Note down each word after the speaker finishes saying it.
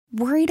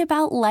Worried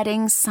about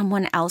letting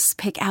someone else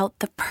pick out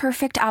the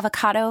perfect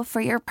avocado for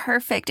your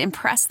perfect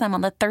impress them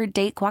on the third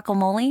date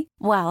guacamole?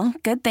 Well,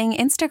 good thing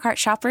Instacart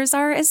shoppers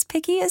are as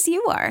picky as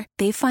you are.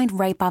 They find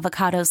ripe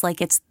avocados like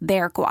it's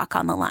their guac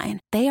on the line.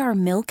 They are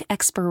milk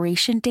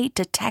expiration date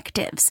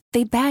detectives.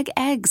 They bag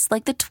eggs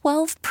like the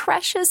 12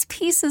 precious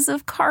pieces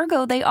of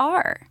cargo they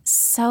are.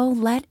 So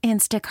let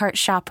Instacart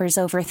shoppers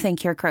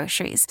overthink your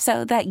groceries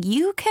so that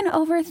you can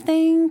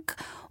overthink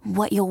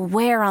what you'll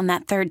wear on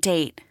that third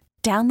date.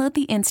 Download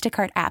the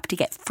Instacart app to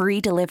get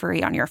free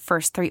delivery on your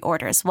first 3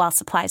 orders while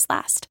supplies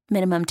last.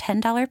 Minimum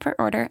 $10 per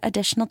order.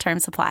 Additional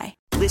terms apply.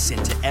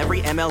 Listen to every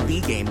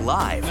MLB game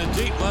live. In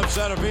the deep left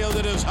center field,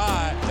 it is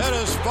high, it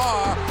is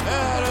far,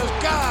 it is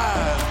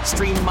God.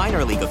 Stream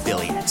minor league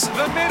affiliates.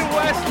 The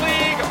Midwest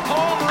League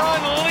home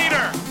run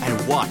leader.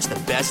 And watch the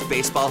best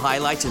baseball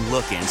highlights and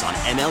look-ins on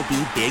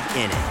MLB Big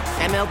Inning.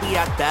 MLB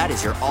At Bat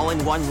is your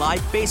all-in-one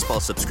live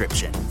baseball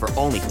subscription for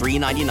only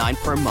 $3.99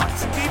 per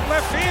month. Deep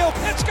left field,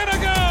 it's gonna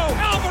go.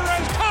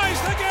 Alvarez ties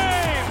the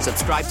game.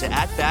 Subscribe to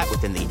At Bat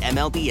within the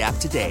MLB app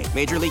today.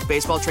 Major League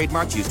Baseball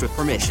trademarks used with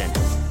permission.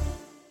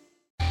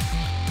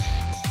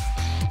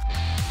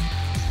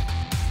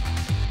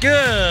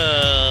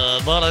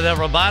 Good morning,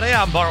 everybody.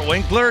 I'm Bart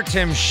Winkler.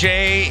 Tim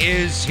Shea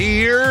is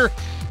here.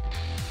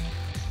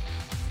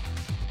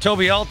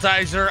 Toby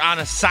Altizer on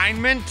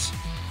assignment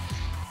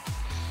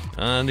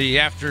on the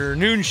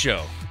afternoon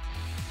show.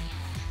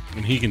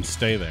 And he can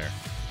stay there.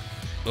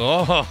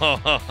 Oh,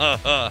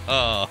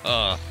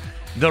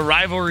 the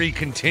rivalry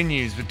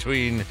continues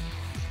between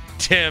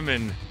Tim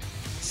and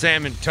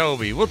Sam and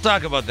Toby. We'll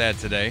talk about that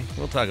today.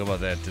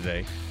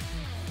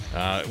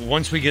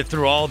 Once we get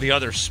through all the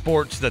other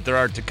sports that there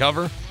are to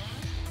cover,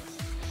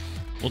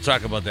 we'll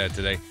talk about that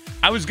today.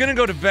 I was going to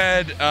go to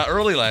bed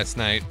early last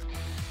night.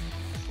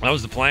 That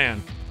was the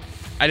plan.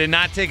 I did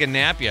not take a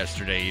nap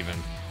yesterday even.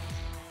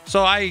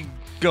 So I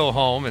go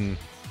home and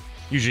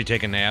usually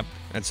take a nap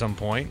at some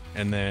point.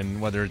 And then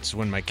whether it's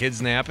when my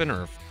kid's napping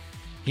or if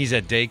he's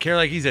at daycare,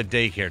 like he's at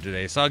daycare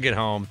today. So I'll get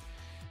home.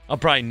 I'll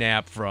probably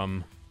nap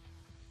from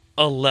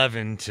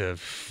 11 to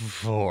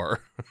 4.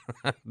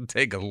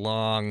 Take a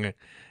long...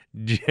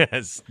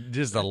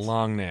 Just a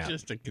long nap.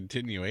 Just a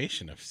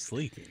continuation of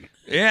sleeping.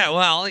 Yeah,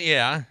 well,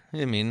 yeah.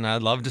 I mean, I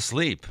love to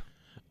sleep.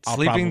 I'll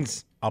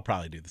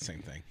probably do the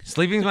same thing.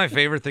 Sleeping's my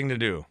favorite thing to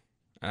do.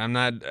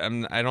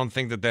 I don't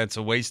think that that's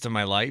a waste of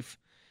my life.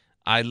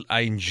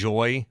 I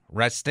enjoy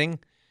resting.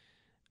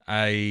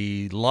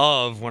 I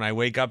love when I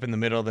wake up in the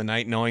middle of the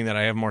night knowing that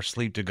I have more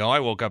sleep to go. I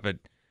woke up at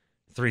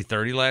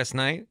 3:30 last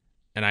night.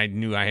 And I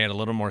knew I had a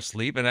little more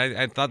sleep, and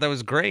I thought that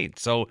was great.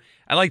 So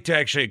I like to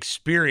actually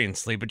experience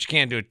sleep, but you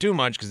can't do it too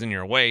much because then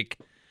you're awake.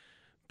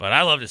 But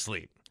I love to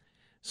sleep.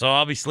 So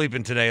I'll be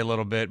sleeping today a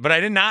little bit. But I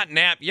did not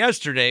nap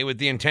yesterday with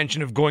the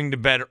intention of going to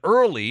bed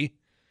early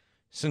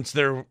since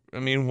there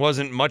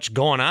wasn't much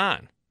going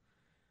on.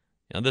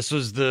 This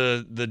was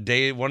the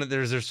day,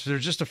 there's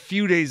just a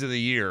few days of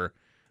the year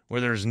where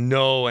there's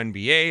no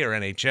NBA or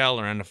NHL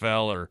or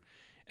NFL or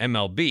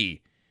MLB.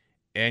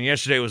 And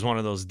yesterday was one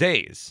of those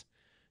days.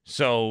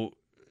 So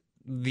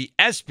the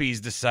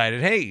ESPYs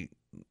decided, hey,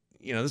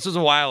 this was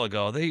a while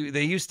ago.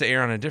 They used to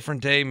air on a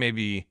different day,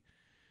 maybe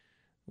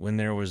when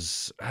there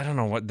was, I don't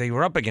know what they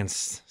were up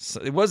against.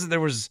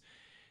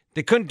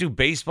 They couldn't do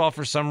baseball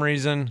for some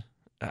reason.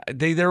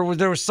 There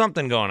was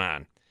something going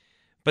on.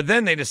 But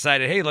then they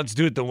decided, hey, let's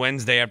do it the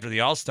Wednesday after the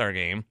All-Star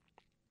game.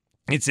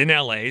 It's in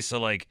LA,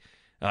 so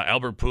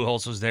Albert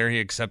Pujols was there. He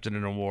accepted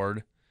an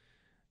award.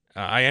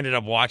 I ended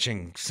up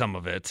watching some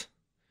of it.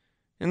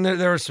 And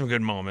there were some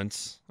good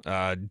moments.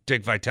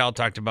 Dick Vitale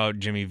talked about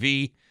Jimmy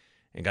V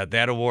and got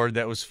that award.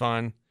 That was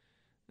fun.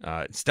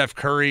 Steph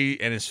Curry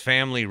and his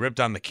family ripped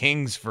on the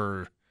Kings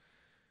for,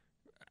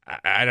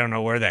 I don't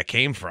know where that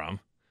came from.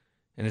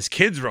 And his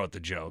kids wrote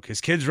the joke.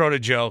 His kids wrote a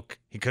joke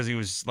because he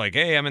was like,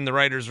 hey, I'm in the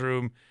writer's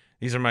room.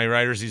 These are my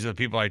writers. These are the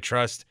people I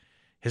trust.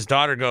 His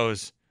daughter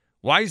goes,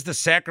 why is the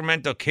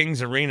Sacramento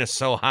Kings arena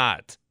so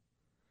hot?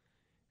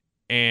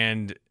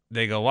 And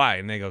they go, why?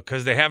 And they go,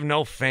 because they have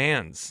no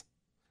fans.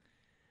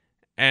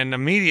 And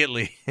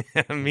immediately,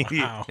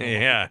 Wow.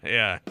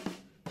 yeah.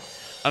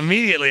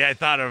 Immediately, I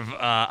thought of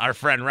our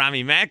friend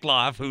Rami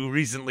Makloff, who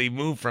recently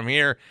moved from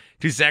here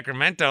to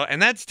Sacramento, and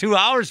that's 2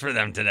 hours for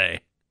them today.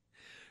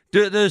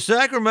 Do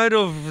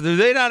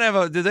they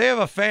have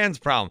a fans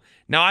problem?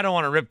 Now, I don't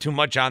want to rip too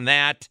much on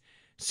that,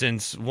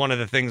 since one of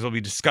the things we'll be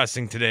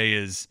discussing today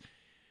is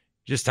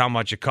just how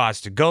much it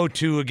costs to go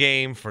to a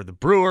game for the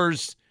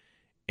Brewers,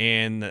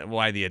 and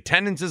why the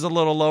attendance is a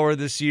little lower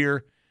this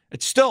year.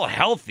 It's still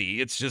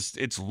healthy. It's just,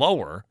 it's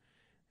lower.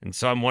 And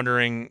so I'm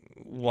wondering,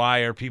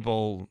 why are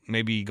people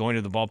maybe going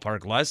to the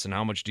ballpark less, and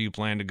how much do you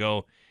plan to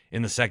go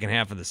in the second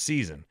half of the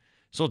season?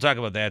 So we'll talk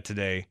about that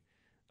today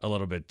a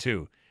little bit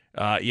too.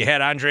 You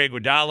had Andre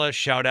Iguodala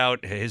shout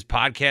out his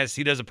podcast.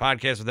 He does a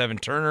podcast with Evan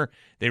Turner.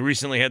 They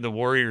recently had the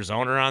Warriors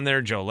owner on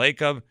there, Joe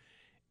Lacob.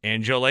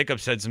 And Joe Lacob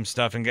said some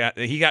stuff, and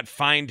he got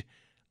fined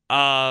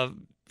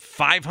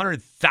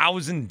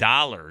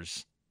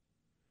 $500,000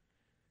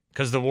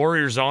 because the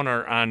Warriors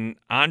owner on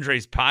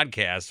Andre's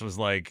podcast was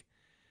like,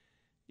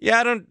 yeah,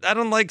 I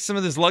don't like some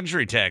of this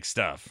luxury tax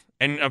stuff.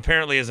 And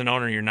apparently as an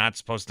owner, you're not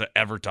supposed to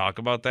ever talk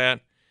about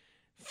that.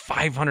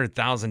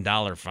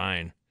 $500,000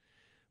 fine.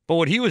 But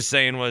what he was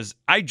saying was,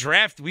 we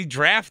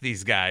draft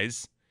these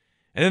guys,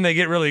 and then they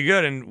get really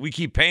good, and we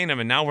keep paying them,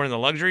 and now we're in the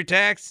luxury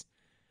tax.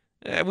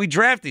 We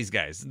draft these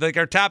guys. Like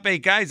our top 8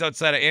 guys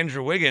outside of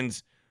Andrew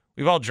Wiggins,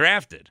 we've all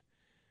drafted.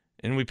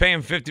 And we pay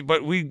them $50,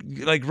 but we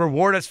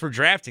reward us for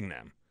drafting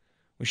them.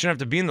 We shouldn't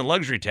have to be in the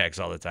luxury tax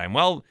all the time.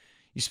 Well,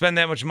 you spend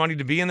that much money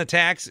to be in the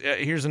tax,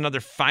 here's another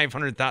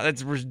 $500,000.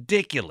 That's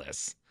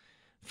ridiculous.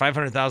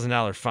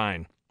 $500,000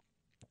 fine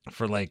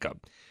for Lakeup.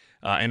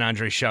 And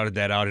Andre shouted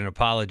that out and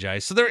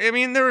apologized. So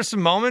there were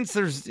some moments.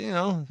 There's the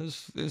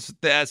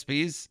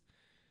ESPYs.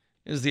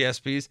 It was the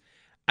ESPYs.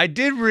 I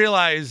did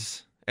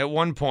realize at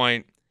one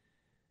point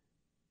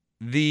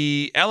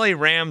the LA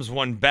Rams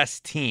won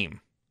best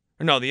team.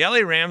 No, the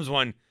LA Rams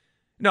won.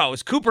 No, it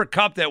was Cooper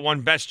Kupp that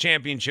won best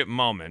championship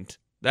moment.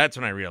 That's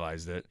when I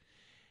realized it.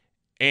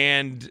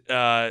 And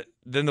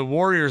then the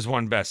Warriors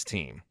won best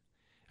team.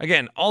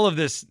 Again, all of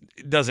this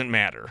doesn't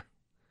matter.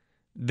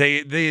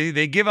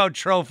 They give out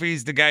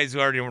trophies to guys who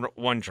already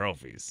won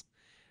trophies.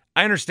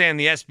 I understand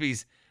the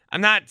ESPYs.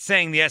 I'm not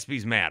saying the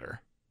ESPYs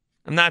matter.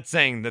 I'm not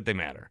saying that they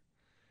matter.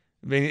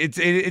 I mean,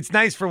 it's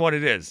nice for what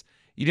it is.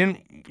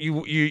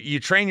 You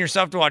train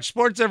yourself to watch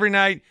sports every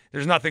night.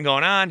 There's nothing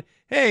going on.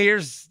 Hey,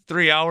 here's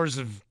 3 hours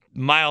of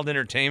mild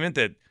entertainment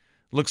that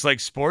looks like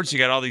sports. You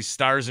got all these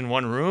stars in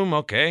one room.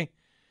 Okay.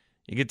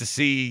 You get to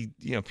see,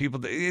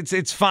 people.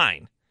 It's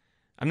fine.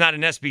 I'm not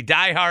an SB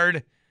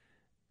diehard.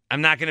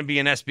 I'm not going to be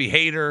an SB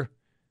hater.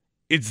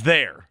 It's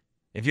there.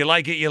 If you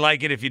like it, you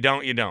like it. If you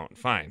don't, you don't.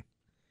 Fine.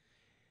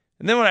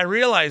 And then what I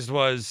realized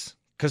was,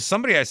 because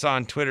somebody I saw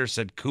on Twitter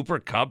said Cooper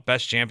Kupp,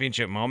 best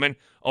championship moment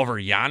over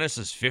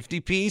Giannis's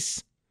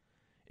 50-piece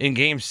in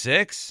Game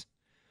 6,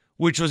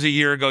 which was a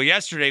year ago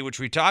yesterday, which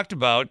we talked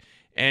about.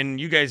 And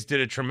you guys did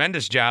a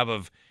tremendous job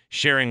of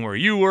sharing where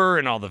you were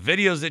and all the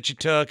videos that you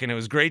took. And it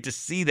was great to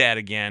see that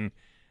again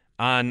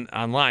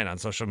online on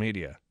social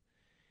media.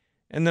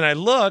 And then I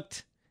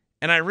looked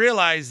and I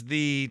realized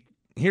I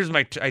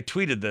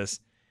tweeted this.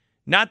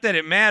 Not that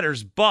it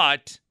matters,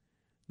 but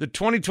the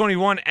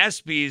 2021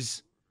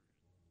 ESPYs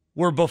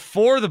were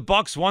before the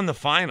Bucks won the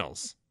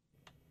finals.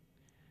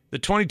 The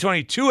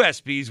 2022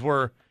 ESPYs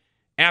were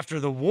after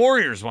the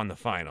Warriors won the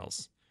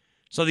finals.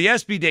 So the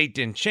ESPY date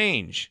didn't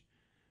change,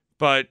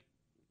 but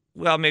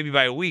maybe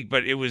by a week,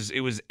 but it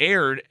was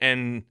aired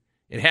and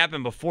it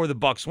happened before the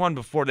Bucks won,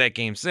 before that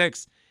Game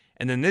 6.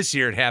 And then this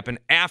year it happened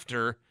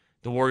after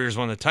the Warriors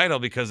won the title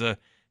because of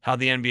how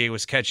the NBA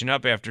was catching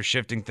up after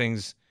shifting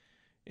things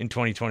in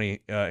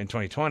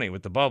 2020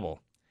 with the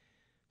bubble.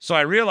 So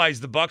I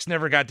realized the Bucks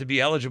never got to be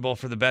eligible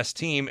for the best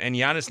team, and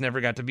Giannis never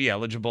got to be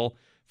eligible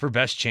for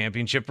best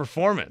championship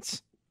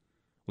performance.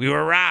 We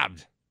were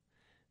robbed.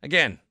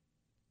 Again,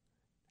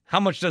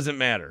 how much does it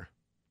matter?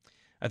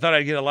 I thought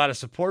I'd get a lot of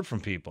support from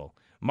people.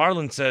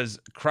 Marlon says,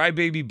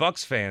 crybaby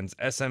Bucks fans,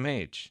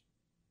 SMH.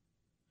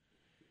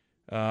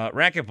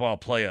 Racquetball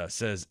Playa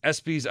says,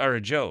 ESPYs are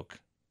a joke.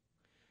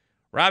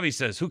 Robbie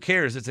says, who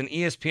cares? It's an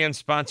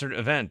ESPN-sponsored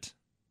event.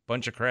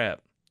 Bunch of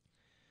crap.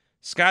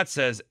 Scott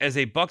says, as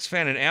a Bucks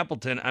fan in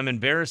Appleton, I'm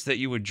embarrassed that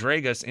you would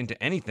drag us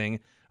into anything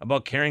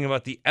about caring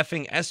about the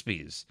effing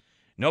ESPYs.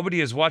 Nobody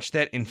has watched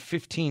that in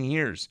 15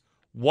 years.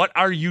 What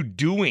are you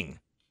doing?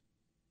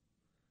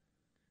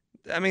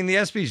 I mean, the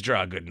ESPYs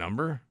draw a good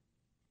number.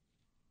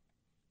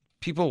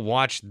 People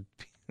watch the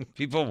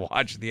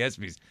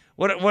ESPYs.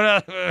 What?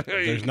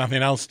 There's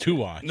nothing else to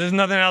watch. There's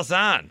nothing else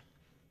on.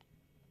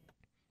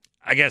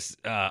 I guess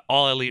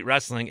All Elite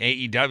Wrestling,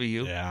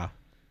 AEW. Yeah.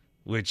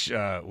 Which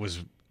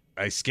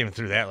I skimmed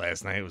through that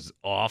last night. It was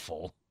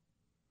awful.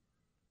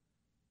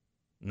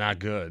 Not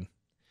good.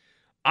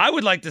 I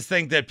would like to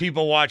think that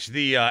people watch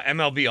the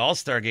MLB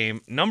All-Star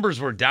Game. Numbers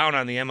were down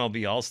on the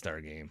MLB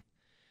All-Star Game.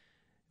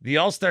 The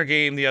All-Star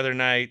Game the other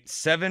night,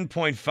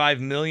 7.5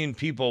 million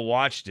people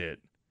watched it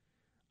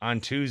on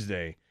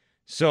Tuesday.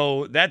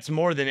 So that's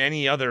more than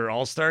any other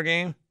All-Star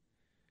Game.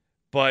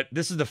 But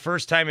this is the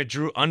first time it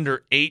drew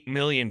under 8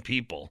 million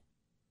people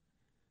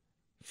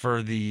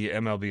for the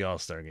MLB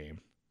All-Star Game.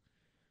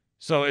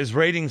 So as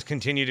ratings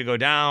continue to go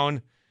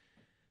down,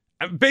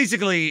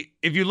 basically,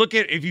 if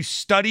you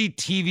study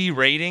TV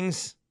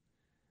ratings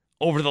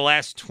over the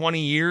last 20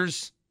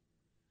 years,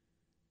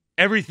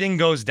 everything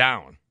goes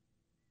down.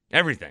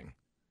 Everything.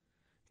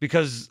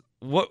 Because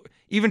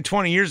even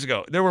 20 years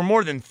ago, there were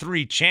more than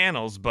 3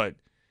 channels, but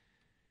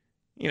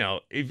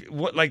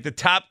the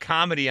top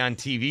comedy on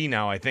TV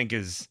now, I think,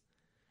 is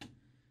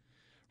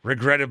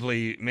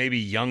regrettably maybe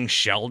Young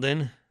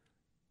Sheldon.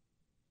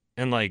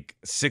 And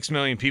 6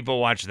 million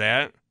people watch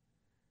that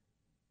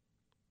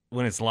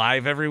when it's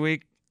live every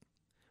week.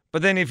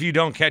 But then if you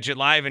don't catch it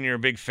live and you're a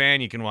big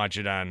fan, you can watch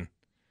it on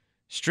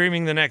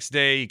streaming the next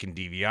day. You can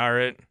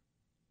DVR it.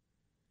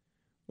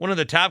 One of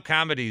the top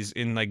comedies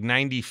in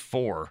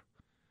 94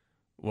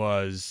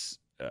 was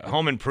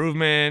Home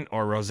Improvement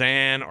or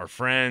Roseanne or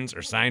Friends or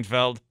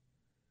Seinfeld.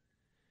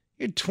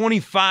 You had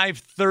 25,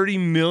 30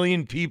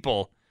 million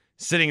people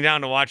sitting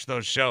down to watch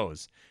those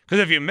shows. Because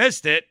if you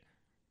missed it,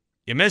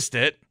 you missed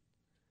it.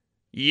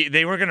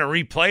 They were going to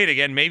replay it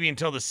again maybe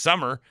until the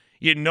summer.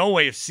 You had no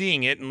way of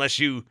seeing it unless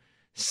you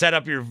set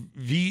up your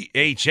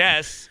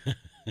VHS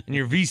and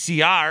your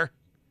VCR.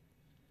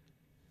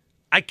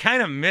 I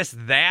kind of miss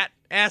that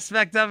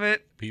aspect of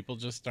it. People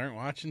just aren't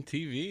watching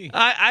TV.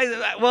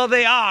 Well,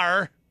 they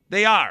are.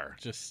 They are.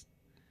 Just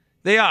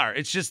They are.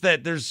 It's just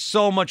that there's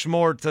so much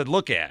more to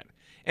look at.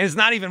 And it's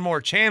not even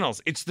more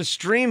channels. It's the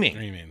streaming.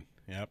 streaming.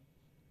 Yep.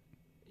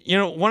 You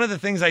know, one of the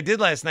things I did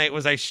last night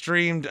was I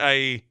streamed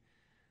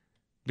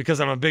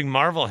because I'm a big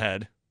Marvel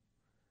head.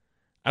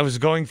 I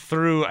skimmed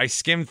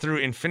through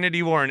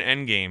Infinity War and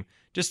Endgame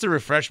just to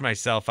refresh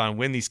myself on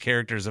when these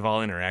characters have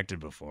all interacted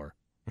before.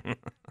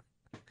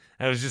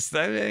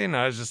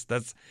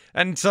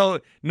 And so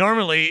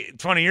normally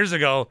 20 years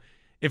ago,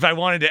 if I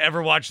wanted to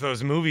ever watch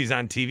those movies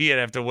on TV, I'd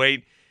have to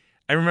wait.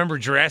 I remember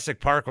Jurassic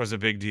Park was a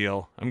big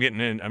deal. I'm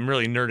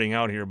really nerding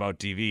out here about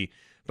TV,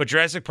 but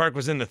Jurassic Park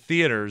was in the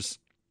theaters,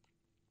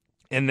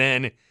 and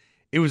then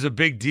it was a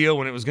big deal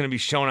when it was going to be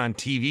shown on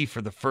TV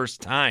for the first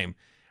time.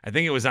 I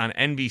think it was on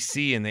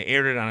NBC, and they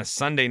aired it on a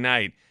Sunday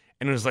night,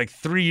 and it was like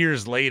 3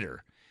 years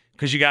later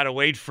because you had to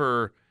wait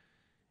for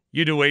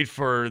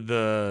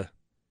the.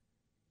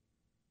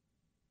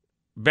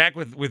 Back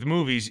with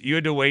movies, you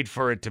had to wait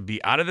for it to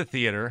be out of the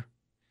theater.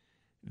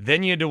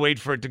 Then you had to wait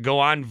for it to go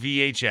on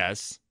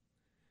VHS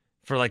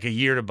for like a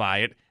year to buy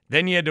it.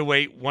 Then you had to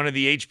wait. One of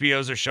the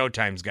HBOs or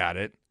Showtimes got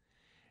it.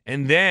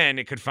 And then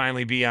it could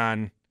finally be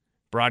on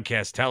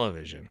broadcast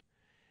television.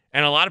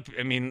 And a lot of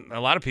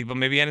people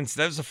maybe that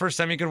was the first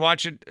time you could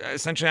watch it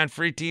essentially on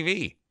free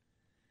TV.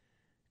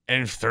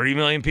 And 30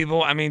 million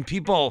people,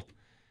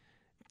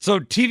 so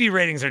TV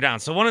ratings are down.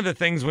 So one of the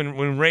things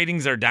when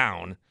ratings are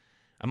down,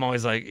 I'm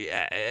always like,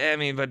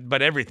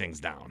 but everything's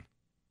down,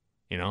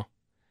 you know?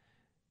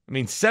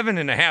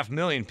 7.5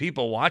 million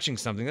people watching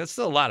something, that's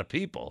still a lot of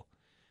people.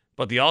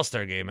 But the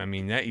All-Star game,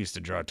 that used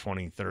to draw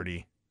 20,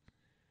 30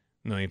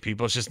 million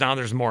people. It's just now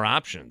there's more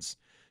options.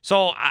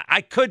 So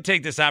I could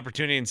take this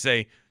opportunity and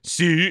say,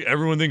 see,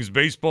 everyone thinks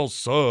baseball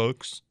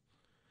sucks.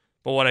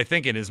 But what I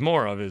think it is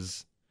more of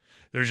is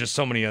there's just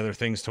so many other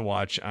things to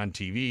watch on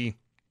TV.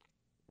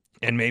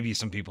 And maybe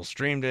some people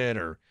streamed it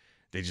or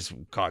they just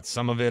caught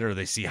some of it or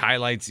they see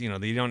highlights. You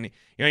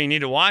need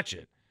to watch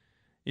it.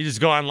 You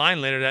just go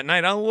online later that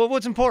night. Oh, well,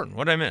 what's important?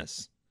 What did I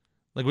miss?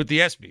 Like with the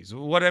ESPYs,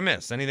 what did I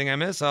miss? Anything I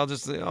miss? I'll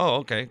just say, oh,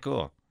 okay,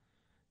 cool.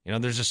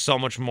 There's just so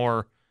much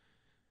more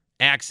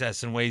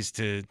access and ways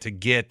to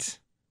get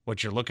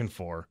what you're looking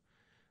for.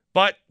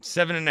 But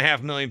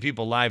 7.5 million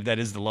people live, that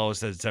is the lowest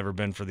that it's ever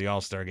been for the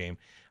All-Star game.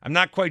 I'm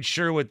not quite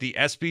sure what the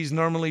ESPYs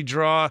normally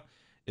draw.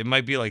 It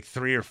might be like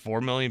 3 or 4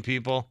 million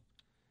people.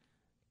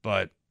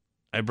 But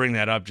I bring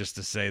that up just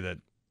to say that,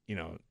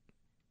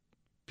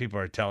 people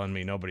are telling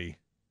me nobody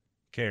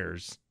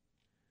cares.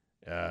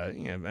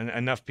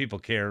 Enough people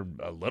care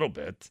a little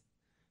bit.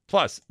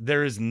 Plus,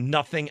 there is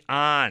nothing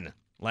on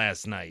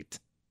last night.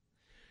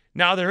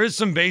 Now, there is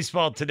some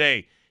baseball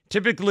today.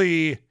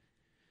 Typically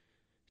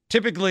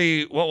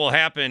what will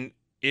happen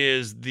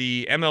is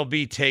the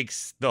MLB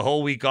takes the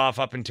whole week off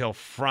up until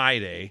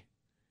Friday,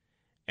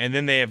 and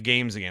then they have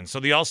games again.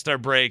 So the All-Star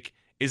break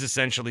is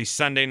essentially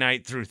Sunday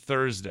night through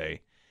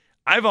Thursday.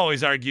 I've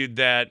always argued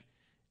that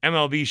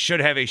MLB should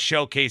have a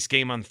showcase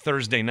game on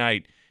Thursday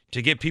night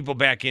to get people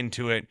back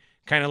into it,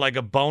 kind of like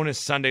a bonus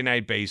Sunday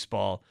night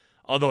baseball,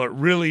 although it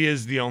really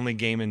is the only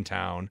game in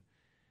town.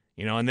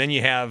 And then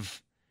you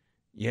have,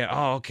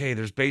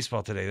 there's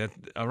baseball today.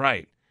 All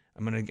right,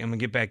 I'm gonna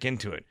get back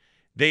into it.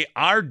 They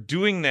are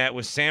doing that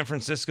with San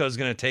Francisco is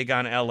going to take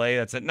on LA.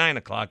 That's at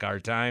 9:00 our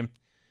time,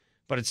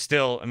 but it's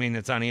still,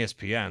 it's on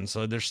ESPN,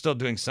 so they're still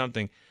doing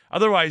something.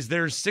 Otherwise,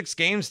 there's 6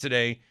 games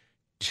today,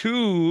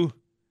 2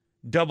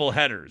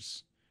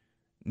 doubleheaders.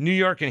 New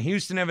York and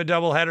Houston have a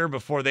doubleheader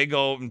before they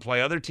go and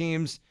play other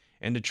teams,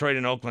 and Detroit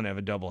and Oakland have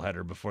a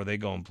doubleheader before they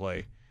go and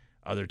play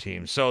other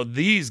teams. So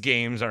these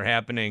games are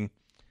happening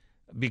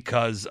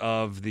because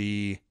of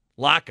the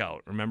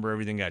lockout. Remember,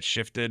 everything got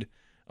shifted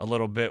a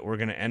little bit. We're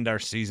going to end our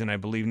season, I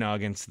believe, now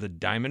against the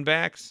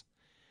Diamondbacks.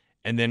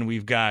 And then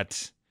we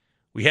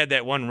had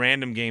that one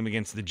random game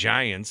against the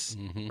Giants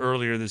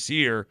earlier this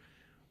year.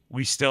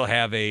 We still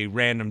have a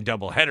random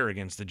doubleheader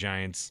against the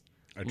Giants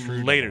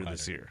later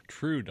this year.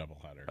 True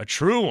doubleheader. A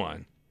true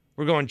one.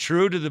 We're going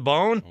true to the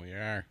bone? We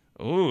are.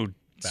 Ooh,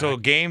 so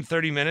game,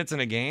 30 minutes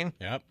in a game?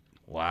 Yep.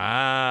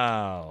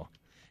 Wow.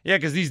 Yeah,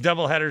 because these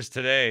doubleheaders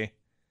today,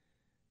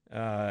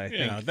 I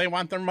think they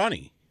want their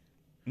money.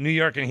 New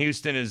York and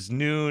Houston is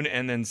noon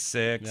and then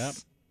 6. Yep.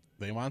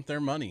 They want their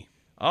money.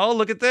 Oh,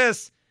 look at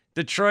this.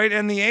 Detroit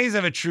and the A's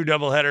have a true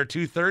doubleheader,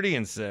 2:30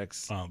 and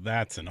 6. Well,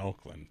 that's in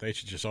Oakland. They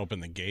should just open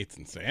the gates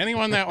and say,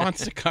 anyone that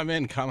wants to come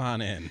in, come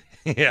on in.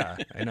 Yeah,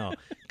 I know.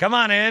 Come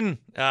on in.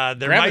 Grab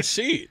a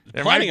seat.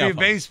 There might be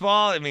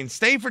baseball.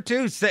 stay for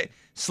 2.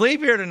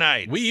 Sleep here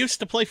tonight. We used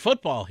to play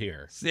football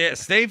here. Yeah,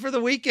 stay for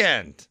the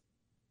weekend.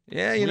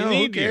 Yeah,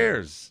 who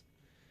cares?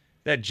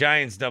 That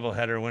Giants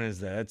doubleheader, when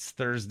is that? It's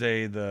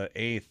Thursday the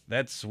 8th.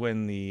 That's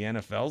when the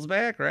NFL's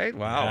back, right?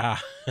 Wow. Yeah.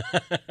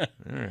 All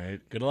right.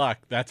 Good luck.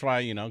 That's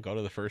why, go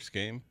to the first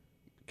game,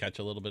 catch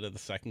a little bit of the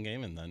second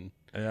game, and then.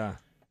 Yeah.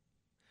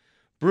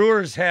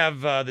 Brewers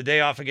have the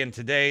day off again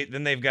today.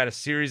 Then they've got a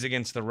series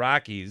against the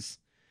Rockies.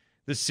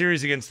 This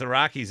series against the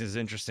Rockies is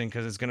interesting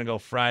because it's going to go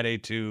Friday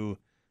to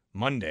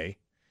Monday.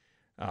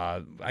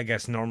 I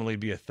guess normally it'd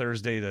be a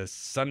Thursday to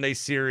Sunday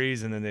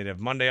series, and then they'd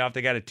have Monday off.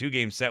 They got a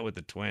 2-game set with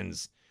the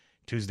Twins,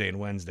 Tuesday and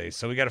Wednesday.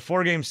 So we got a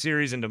 4-game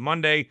series into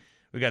Monday.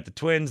 We got the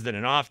Twins, then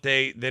an off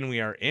day. Then we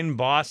are in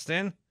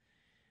Boston.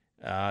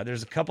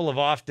 There's a couple of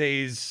off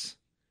days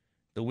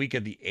the week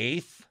of the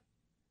 8th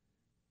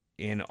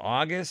in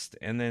August,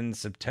 and then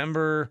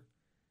September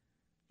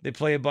they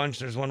play a bunch.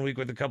 There's 1 week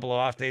with a couple of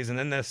off days, and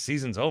then the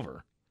season's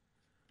over.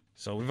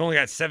 So we've only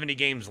got 70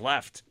 games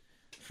left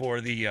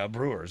for the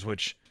Brewers,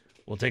 which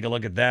we'll take a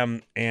look at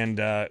them and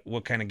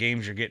what kind of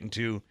games you're getting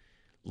to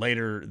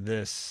later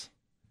this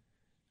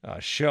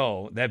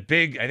show. I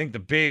think the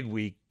big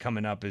week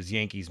coming up is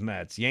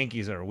Yankees-Mets.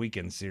 Yankees are a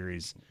weekend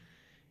series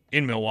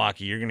in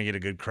Milwaukee. You're going to get a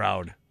good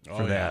crowd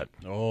for that.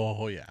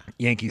 Oh, yeah.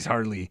 Yankees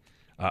hardly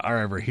are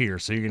ever here,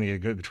 so you're going to get a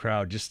good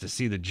crowd just to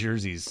see the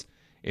jerseys,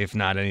 if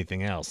not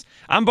anything else.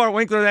 I'm Bart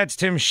Winkler. That's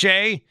Tim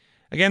Shea.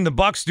 Again, the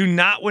Bucks do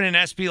not win an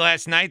ESPY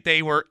last night.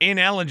 They were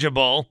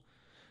ineligible.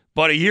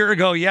 But a year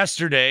ago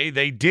yesterday,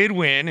 they did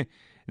win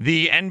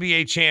the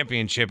NBA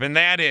championship, and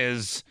that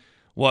is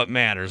what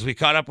matters. We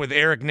caught up with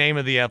Eric Nehm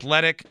of The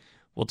Athletic.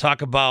 We'll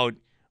talk about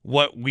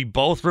what we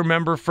both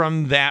remember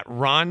from that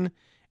run,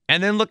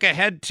 and then look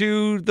ahead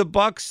to the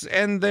Bucks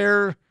and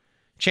their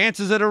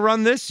chances at a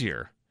run this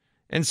year,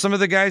 and some of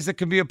the guys that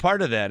could be a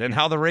part of that, and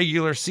how the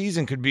regular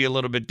season could be a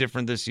little bit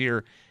different this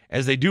year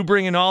as they do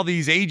bring in all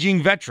these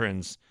aging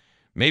veterans.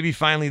 Maybe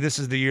finally this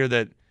is the year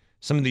that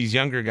some of these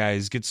younger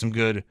guys get some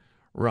good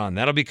run.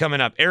 That'll be coming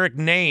up. Eric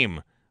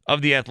Nehm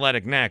of The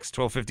Athletic next,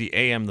 1250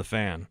 AM The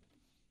Fan.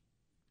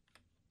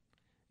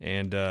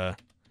 And the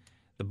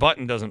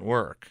button doesn't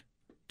work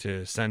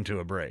to send to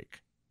a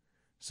break.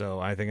 So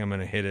I think I'm going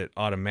to hit it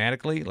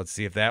automatically. Let's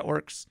see if that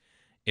works.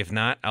 If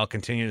not, I'll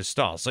continue to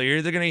stall. So you're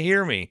either going to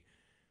hear me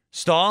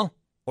stall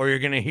or you're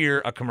going to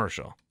hear a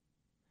commercial.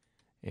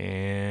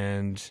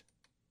 And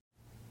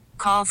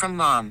call from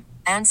mom.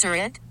 Answer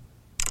it.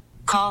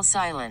 Call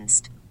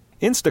silenced.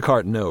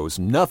 Instacart knows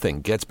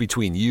nothing gets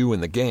between you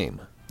and the game.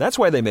 That's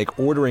why they make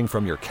ordering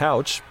from your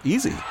couch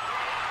easy.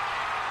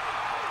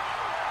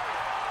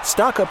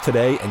 Stock up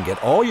today and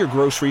get all your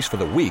groceries for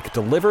the week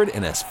delivered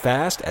in as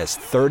fast as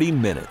 30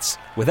 minutes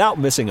without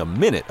missing a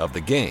minute of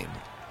the game.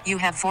 You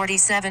have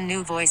 47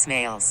 new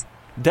voicemails.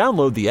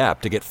 Download the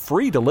app to get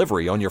free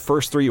delivery on your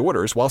first 3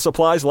 orders while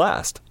supplies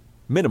last.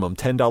 Minimum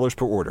 $10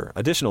 per order.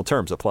 Additional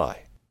terms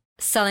apply.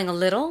 Selling a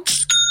little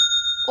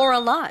or a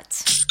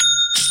lot?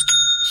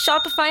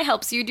 Shopify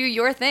helps you do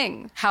your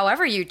thing,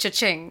 however you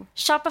cha-ching.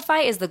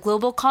 Shopify is the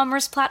global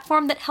commerce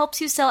platform that helps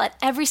you sell at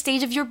every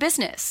stage of your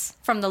business.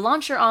 From the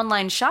launch your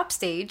online shop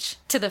stage,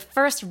 to the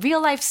first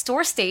real-life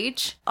store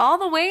stage, all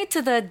the way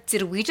to the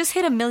did we just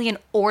hit 1 million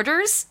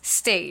orders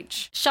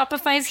stage.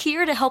 Shopify's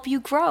here to help you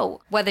grow.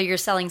 Whether you're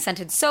selling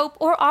scented soap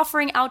or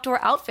offering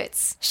outdoor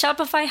outfits,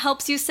 Shopify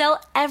helps you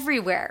sell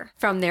everywhere.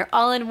 From their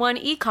all-in-one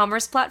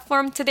e-commerce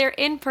platform to their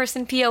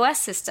in-person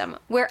POS system,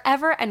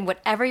 wherever and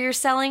whatever you're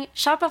selling,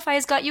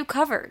 Shopify's got you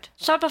covered.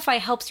 Shopify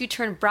helps you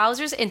turn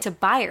browsers into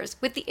buyers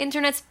with the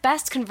internet's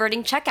best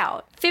converting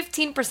checkout.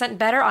 15%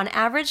 better on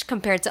average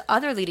compared to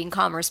other leading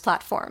commerce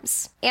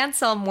platforms. And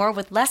sell more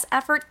with less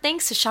effort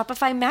thanks to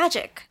Shopify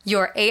Magic,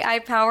 your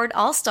AI-powered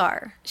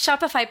all-star.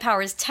 Shopify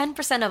powers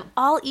 10% of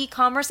all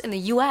e-commerce in the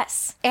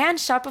U.S. And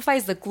Shopify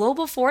is the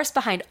global force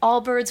behind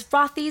Allbirds,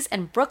 Rothy's,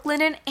 and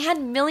Brooklinen,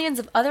 and millions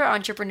of other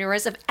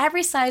entrepreneurs of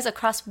every size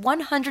across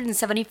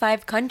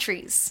 175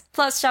 countries.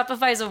 Plus,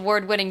 Shopify's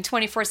award-winning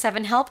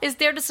 24/7 help is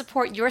there to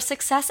support your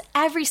success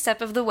every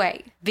step of the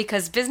way.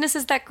 Because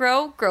businesses that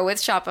grow, grow with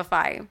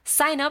Shopify.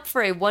 Sign up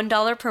for a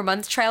 $1 per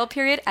month trial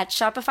period at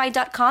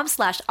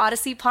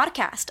shopify.com/Odyssey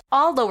Podcast,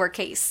 all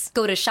lowercase.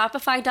 Go to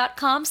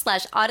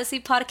shopify.com/Odyssey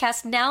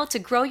Podcast now to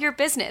grow your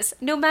business,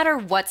 no matter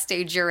what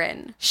stage you're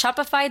in.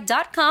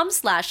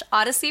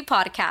 Shopify.com/Odyssey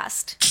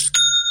Podcast.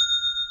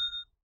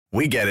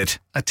 We get it.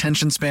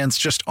 Attention spans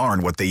just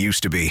aren't what they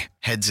used to be.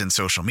 Heads in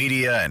social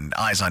media and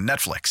eyes on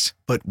Netflix.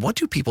 But what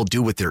do people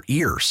do with their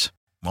ears?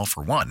 Well,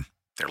 for one,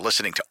 they're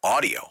listening to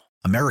audio.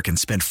 Americans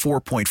spend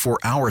 4.4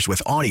 hours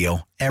with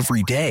audio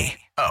every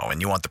day. Oh,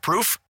 and you want the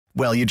proof?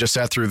 Well, you just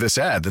sat through this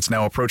ad that's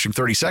now approaching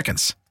 30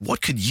 seconds.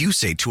 What could you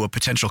say to a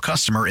potential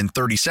customer in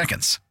 30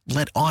 seconds?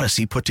 Let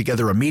Odyssey put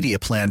together a media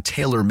plan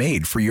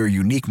tailor-made for your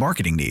unique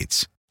marketing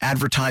needs.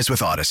 Advertise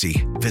with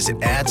Odyssey.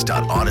 Visit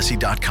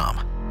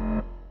ads.odyssey.com.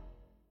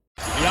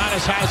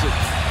 Giannis has it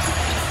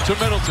to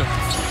Middleton.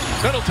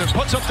 Middleton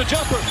puts up the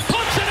jumper,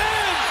 puts it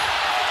in!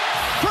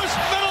 Chris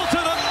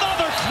Middleton,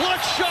 another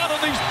clutch shot in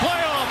these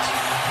playoffs,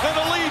 and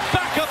the lead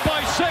back up by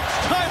 6.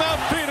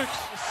 Timeout Phoenix.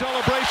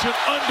 Celebration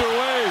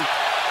underway.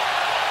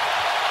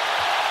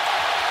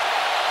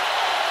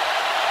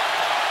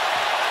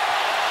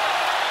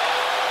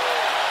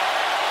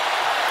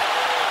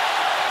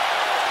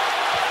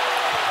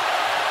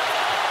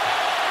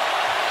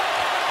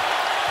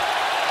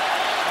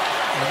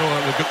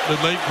 the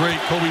late, great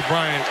Kobe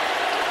Bryant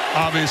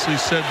obviously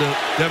said that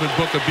Devin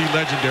Booker be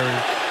legendary,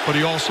 but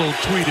he also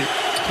tweeted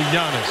to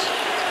Giannis,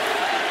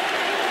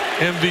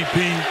 MVP,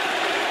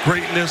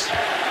 greatness,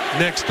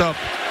 next up,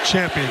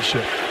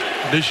 championship.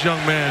 This young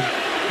man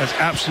has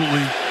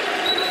absolutely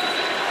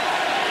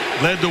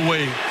led the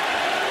way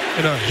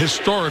in a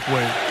historic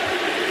way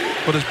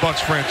for this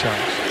Bucks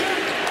franchise.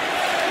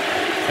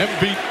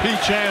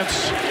 MVP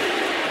chance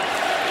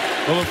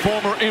for the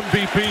former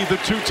MVP, the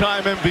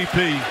two-time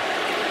MVP.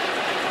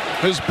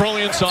 His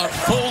brilliance on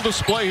full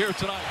display here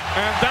tonight.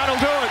 And that'll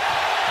do it.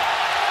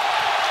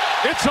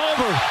 It's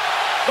over.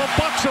 The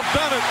Bucks have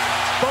done it.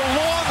 The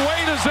long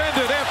wait has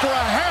ended. After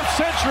a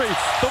half-century,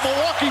 the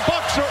Milwaukee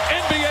Bucks are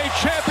NBA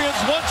champions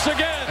once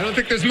again. I don't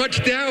think there's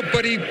much doubt,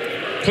 but he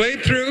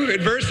played through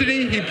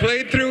adversity. He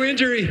played through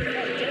injury.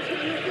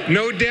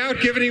 No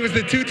doubt, given he was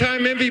the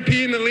two-time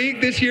MVP in the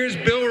league. This year's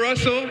Bill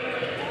Russell.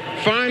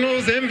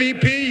 Finals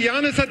MVP,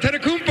 Giannis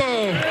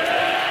Antetokounmpo.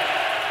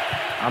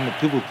 I'm a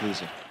people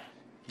pleaser.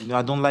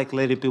 I don't like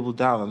letting people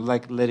down. I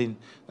like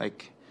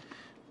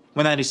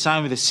when I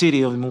resigned with the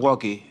city of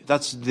Milwaukee,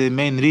 that's the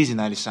main reason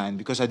I resigned,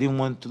 because I didn't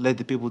want to let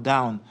the people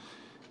down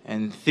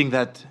and think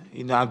that,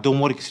 I don't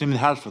work extremely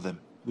hard for them,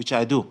 which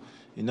I do,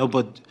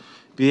 but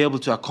be able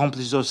to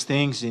accomplish those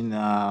things in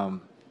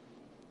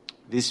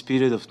this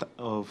period of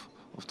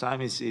time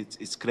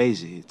it's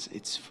crazy.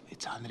 It's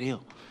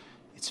unreal.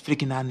 It's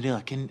freaking unreal.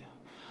 I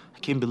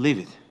can't believe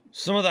it.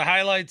 Some of the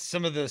highlights,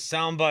 some of the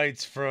sound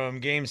bites from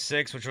Game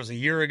 6, which was a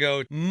year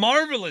ago,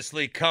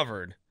 marvelously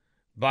covered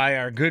by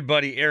our good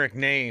buddy Eric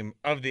Name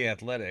of The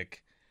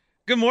Athletic.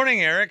 Good morning,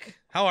 Eric.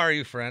 How are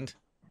you, friend?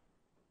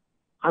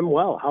 I'm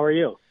well. How are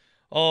you?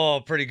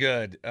 Oh, pretty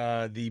good.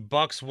 The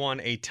Bucks won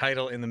a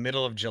title in the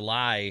middle of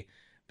July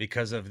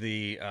because of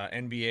the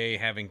NBA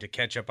having to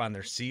catch up on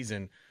their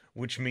season,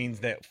 which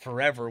means that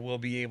forever we'll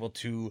be able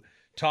to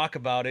talk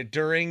about it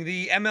during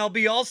the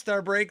MLB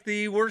All-Star break,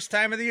 the worst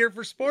time of the year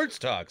for sports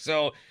talk.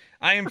 So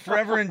I am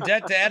forever in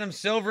debt to Adam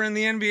Silver and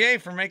the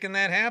NBA for making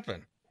that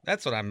happen.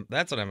 That's what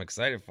I'm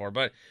excited for.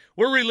 But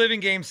we're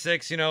reliving Game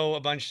 6, a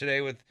bunch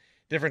today with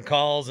different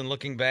calls and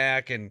looking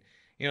back and,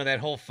 that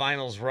whole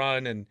finals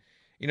run. And,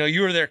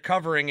 you were there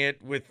covering it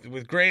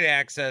with great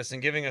access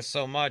and giving us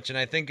so much. And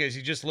I think as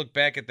you just look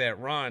back at that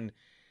run,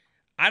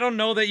 I don't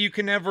know that you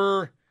can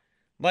ever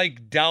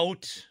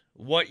doubt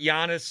what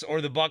Giannis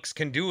or the Bucks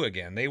can do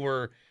again. They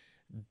were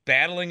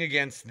battling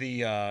against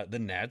the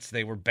Nets.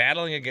 They were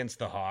battling against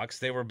the Hawks.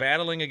 They were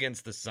battling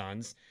against the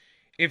Suns.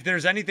 If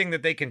there's anything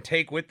that they can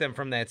take with them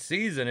from that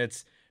season,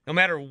 it's no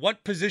matter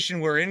what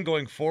position we're in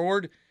going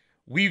forward,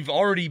 we've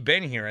already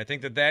been here. I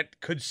think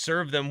that could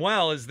serve them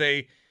well as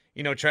they,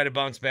 try to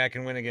bounce back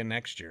and win again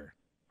next year.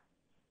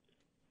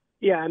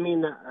 Yeah, I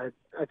mean,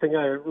 I think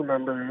I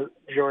remember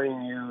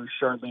joining you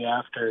shortly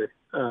after,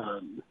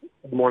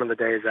 one of the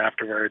days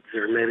afterwards,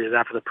 or maybe it was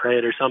after the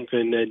parade or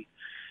something. And,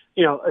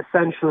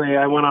 essentially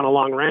I went on a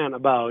long rant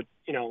about,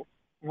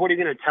 what are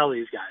you going to tell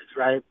these guys,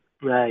 right?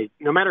 Like,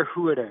 no matter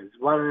who it is,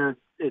 whether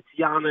it's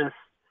Giannis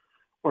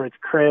or it's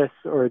Chris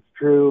or it's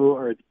Drew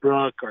or it's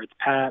Brooke or it's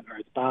Pat or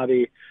it's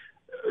Bobby,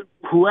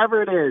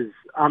 whoever it is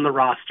on the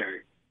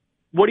roster,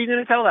 what are you going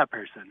to tell that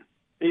person?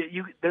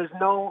 There's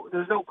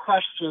no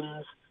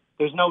questions.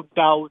 There's no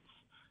doubts.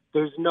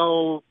 There's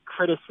no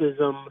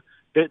criticism.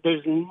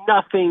 There's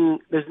nothing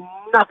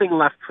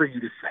left for you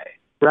to say,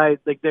 right?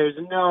 Like, there's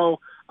no,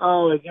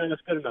 is Giannis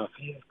good enough?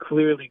 He's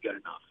clearly good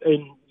enough.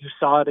 And you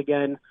saw it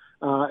again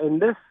in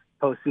this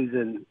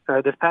postseason,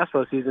 or this past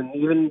postseason,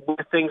 even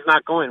with things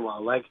not going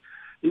well. Like,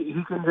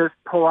 he can just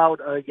pull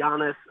out a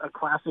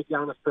classic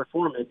Giannis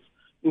performance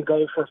and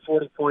go for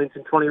 40 points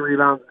and 20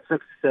 rebounds and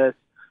 6 assists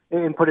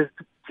and put his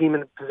team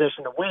in a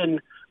position to win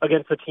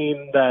against a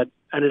team that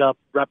ended up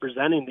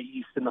representing the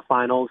East in the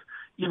finals,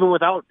 even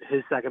without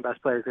his second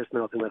best player, Chris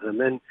Middleton, with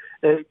him. And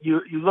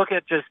you look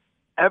at just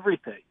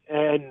everything.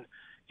 And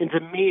to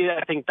me,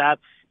 I think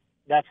that's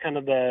kind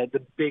of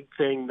the big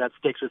thing that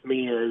sticks with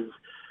me is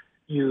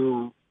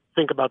you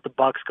think about the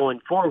Bucks going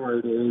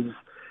forward is,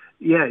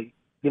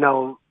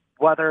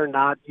 whether or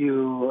not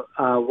you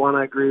want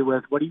to agree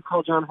with, what do you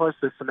call John Horst,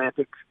 the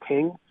semantics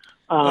king?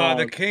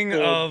 The king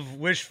of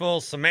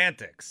wishful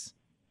semantics.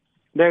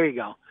 There you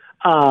go.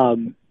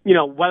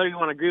 Whether you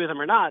want to agree with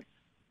him or not,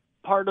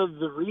 part of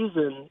the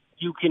reason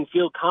you can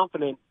feel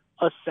confident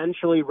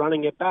essentially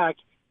running it back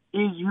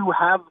is you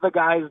have the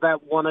guys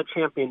that won a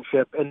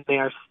championship and they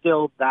are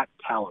still that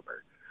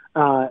caliber.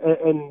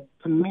 And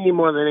to me,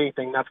 more than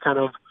anything, that's kind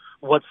of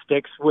what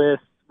sticks with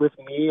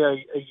me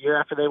a year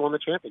after they won the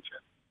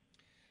championship.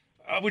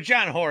 With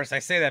John Horst, I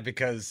say that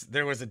because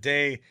there was a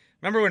day,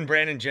 remember when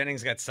Brandon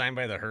Jennings got signed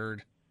by the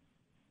Herd?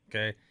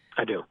 Okay.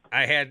 I do.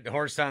 I had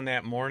Horst on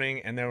that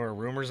morning, and there were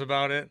rumors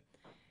about it.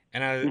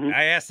 And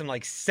I asked him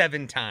like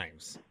 7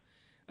 times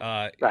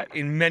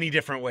in many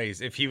different ways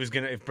if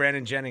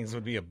Brandon Jennings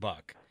would be a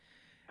Buck.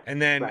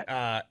 And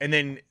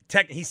then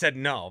he said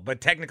no,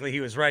 but technically he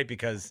was right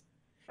because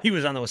he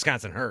was on the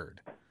Wisconsin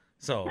Herd.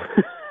 So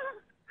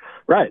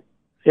right.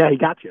 Yeah, he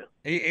got you.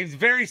 It's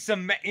very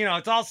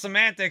it's all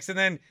semantics. And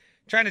then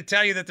trying to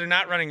tell you that they're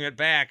not running it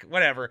back.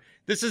 Whatever.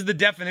 This is the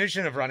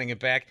definition of running it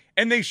back,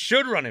 and they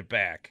should run it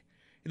back.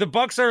 The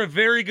Bucs are a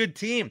very good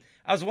team.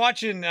 I was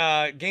watching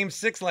Game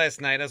 6 last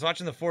night. I was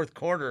watching the fourth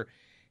quarter,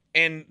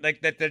 and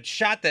like that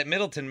shot that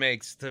Middleton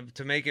makes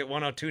to make it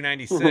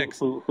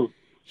 102-96.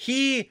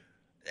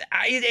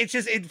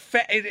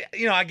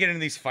 I get into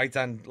these fights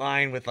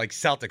online with like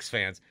Celtics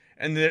fans,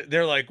 and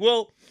they're like,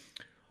 well,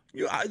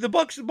 the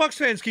Bucs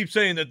fans keep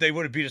saying that they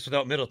would have beat us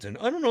without Middleton.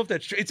 I don't know if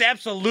that's true. It's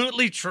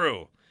absolutely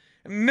true.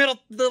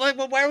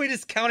 Why are we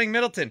discounting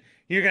Middleton?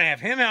 You're gonna have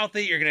him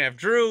healthy. You're gonna have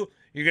Drew.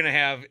 You're gonna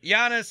have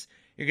Giannis.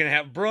 You're going to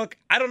have Brooke.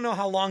 I don't know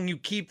how long you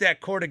keep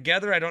that core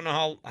together. I don't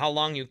know how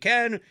long you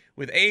can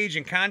with age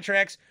and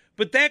contracts,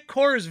 but that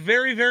core is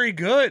very, very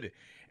good.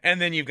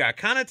 And then you've got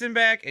Connaughton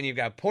back, and you've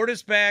got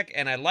Portis back,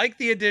 and I like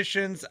the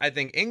additions. I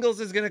think Ingles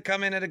is going to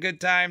come in at a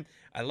good time.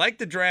 I like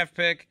the draft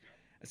pick.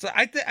 So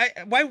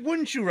why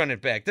wouldn't you run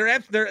it back?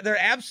 They're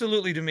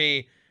absolutely, to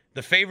me,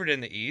 the favorite in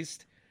the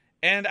East.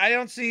 And I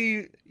don't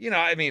see, you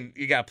got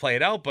to play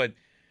it out, but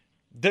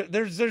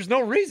there's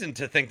no reason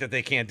to think that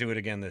they can't do it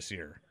again this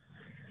year.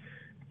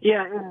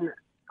 Yeah, and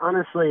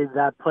honestly,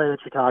 that play that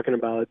you're talking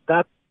about,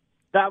 that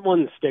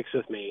one sticks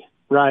with me,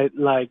 right?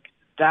 Like,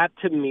 that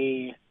to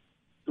me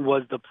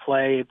was the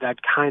play that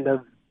kind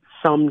of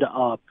summed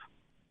up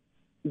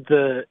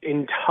the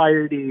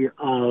entirety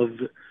of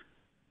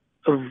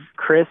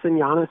Chris and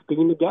Giannis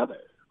being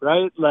together,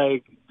 right?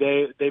 Like,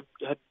 they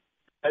had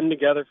been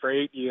together for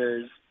 8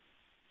 years,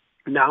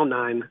 now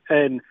 9,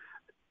 and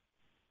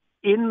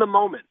in the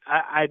moment,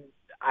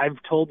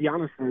 I've told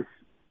Giannis this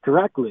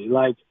directly,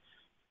 like,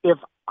 if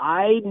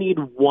I need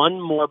one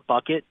more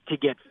bucket to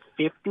get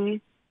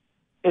 50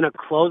 in a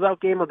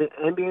closeout game of the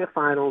NBA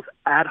Finals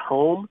at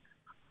home,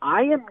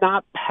 I am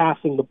not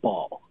passing the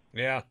ball.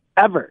 Yeah.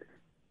 Ever.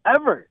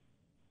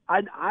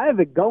 I have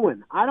it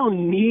going. I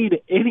don't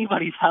need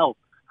anybody's help.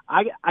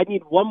 I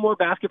need one more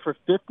basket for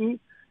 50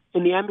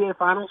 in the NBA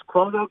Finals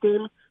closeout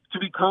game to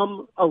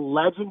become a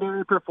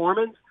legendary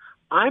performance.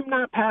 I'm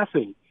not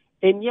passing.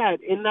 And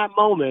yet, in that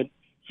moment,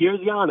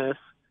 here's Giannis,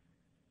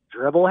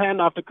 dribble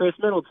handoff to Chris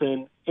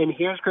Middleton, and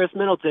here's Chris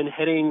Middleton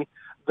hitting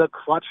the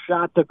clutch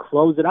shot to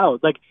close it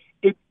out. Like,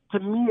 to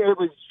me, it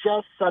was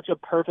just such a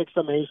perfect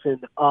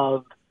summation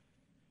of,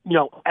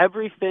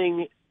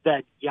 everything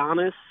that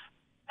Giannis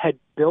had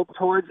built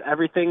towards,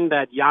 everything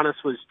that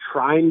Giannis was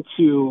trying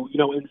to,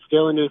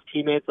 instill into his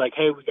teammates, like,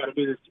 hey, we got to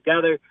do this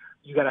together.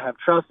 You got to have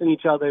trust in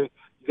each other.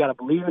 You got to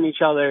believe in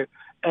each other.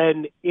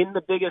 And in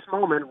the biggest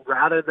moment,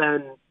 rather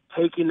than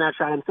taking that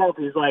shot himself,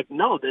 he's like,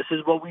 no, this is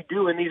what we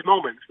do in these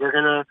moments. We're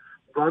going to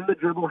run the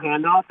dribble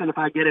handoff, and if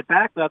I get it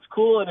back, that's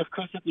cool. And if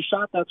Chris hits the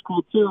shot, that's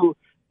cool too.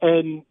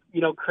 And,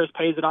 Chris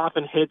pays it off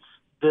and hits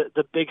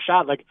the big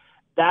shot. Like,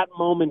 that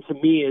moment to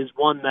me is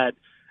one that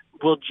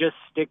will just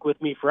stick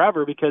with me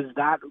forever, because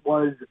that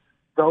was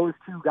those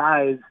two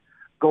guys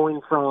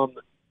going from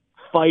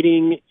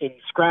fighting and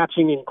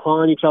scratching and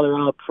clawing each other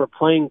up for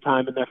playing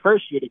time in their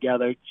first year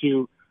together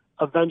to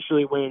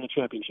eventually winning a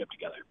championship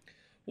together.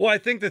 Well, I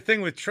think the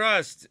thing with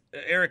trust,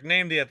 Eric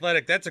named The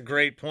Athletic, that's a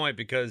great point,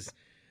 because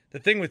the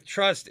thing with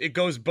trust, it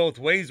goes both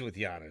ways with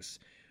Giannis.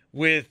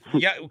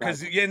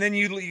 Because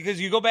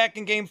you go back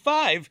in Game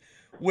 5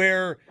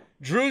 where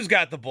Drew's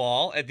got the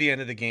ball at the end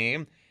of the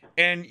game,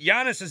 and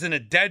Giannis is in a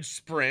dead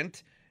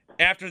sprint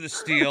after the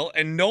steal,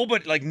 and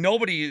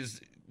nobody's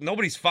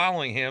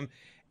following him.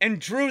 And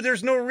Drew,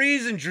 there's no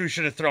reason Drew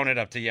should have thrown it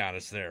up to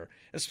Giannis there,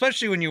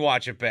 especially when you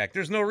watch it back.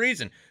 There's no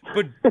reason.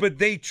 But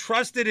they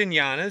trusted in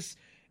Giannis,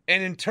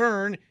 and in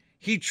turn,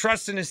 he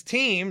trusts in his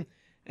team.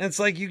 And it's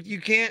like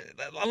you can't.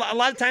 A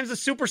lot of times, the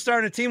superstar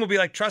in a team will be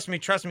like, "Trust me,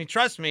 trust me,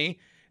 trust me,"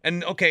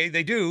 and okay,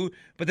 they do,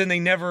 but then they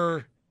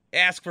never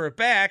ask for it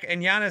back.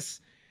 And Giannis,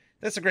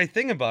 that's the great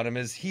thing about him,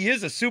 is he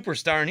is a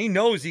superstar, and he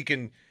knows he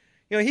can.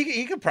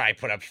 He could probably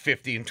put up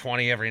 50 and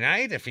 20 every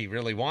night if he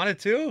really wanted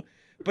to.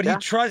 But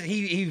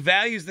he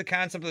values the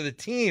concept of the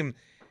team,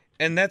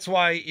 and that's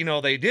why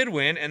they did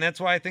win, and that's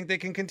why I think they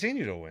can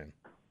continue to win.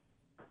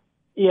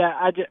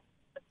 Yeah,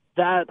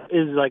 that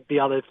is like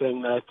the other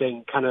thing that I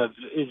think kind of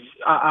is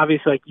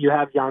obviously, like, you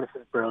have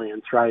Giannis's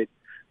brilliance, right?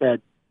 That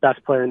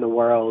best player in the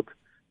world,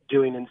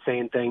 doing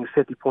insane things,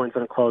 50 points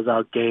in a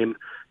closeout game,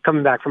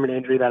 coming back from an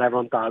injury that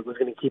everyone thought was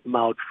going to keep him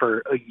out for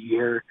a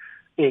year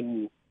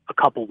in a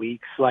couple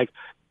weeks. Like,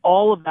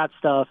 all of that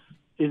stuff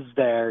is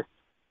there.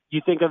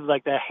 You think of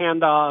like the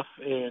handoff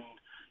and,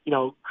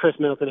 Chris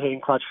Middleton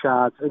hitting clutch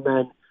shots, and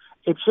then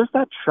it's just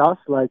that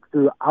trust, like,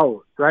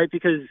 throughout, right?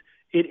 Because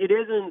it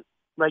isn't,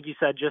 like you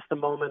said, just the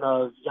moment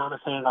of Giannis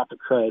handing off to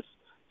Chris.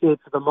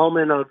 It's the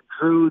moment of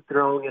Drew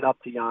throwing it up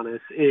to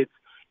Giannis. It's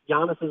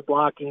Giannis's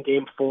block in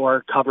Game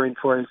 4 covering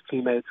for his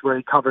teammates, where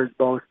he covers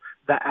both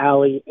the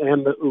alley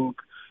and the oop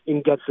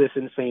and gets this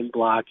insane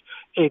block.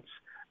 It's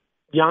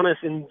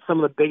Giannis in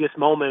some of the biggest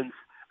moments.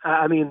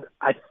 I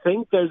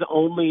think there's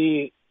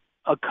only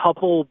a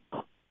couple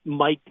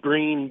Mike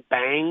Breen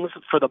bangs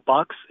for the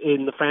Bucks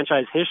in the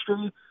franchise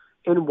history,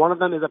 and one of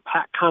them is a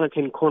Pat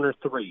Connaughton corner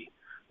three,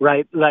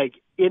 right? Like,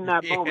 in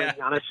that moment,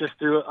 Giannis just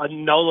threw a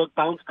no-look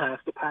bounce pass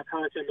to Pat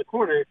Connaughton in the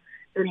corner,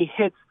 and he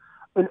hits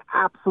an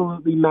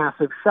absolutely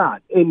massive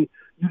shot. And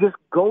you just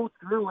go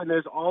through, and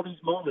there's all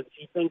these moments.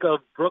 You think of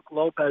Brook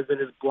Lopez and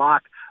his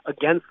block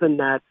against the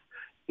Nets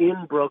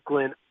in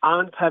Brooklyn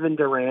on Kevin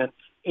Durant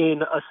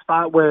in a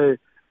spot where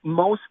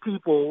most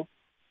people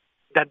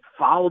that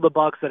follow the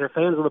Bucks, that are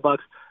fans of the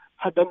Bucks,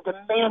 have been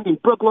demanding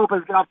Brook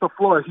Lopez get off the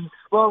floor. He's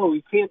slow.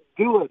 He can't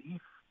do it. He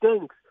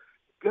stinks.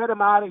 Get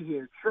him out of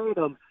here. Trade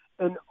him.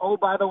 And, oh,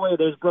 by the way,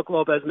 there's Brook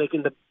Lopez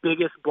making the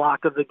biggest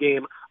block of the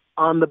game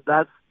on the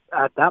best,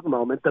 at that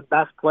moment, the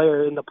best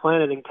player in the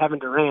planet in Kevin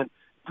Durant,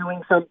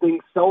 doing something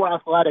so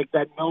athletic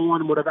that no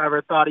one would have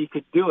ever thought he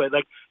could do it.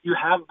 Like, you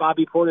have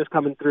Bobby Portis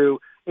coming through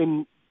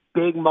in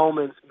big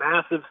moments,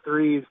 massive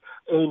threes,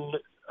 in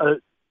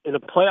a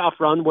playoff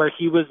run where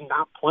he was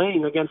not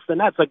playing against the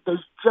Nets. Like,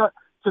 there's just,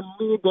 to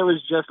me, there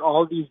was just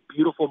all these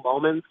beautiful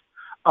moments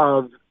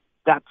of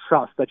that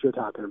trust that you're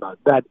talking about,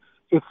 that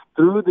it's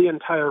through the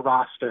entire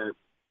roster,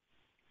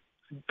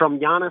 from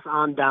Giannis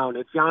on down.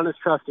 It's Giannis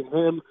trusting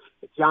him.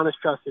 It's Giannis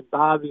trusting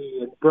Bobby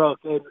and Brook.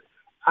 And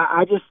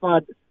I just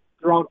thought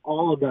throughout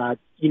all of that,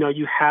 you know,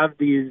 you have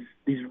these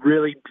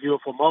really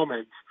beautiful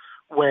moments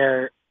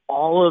where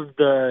all of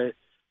the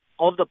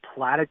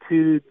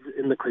platitudes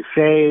and the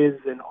cliches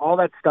and all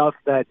that stuff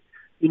that,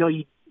 you know,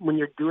 when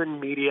you're doing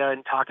media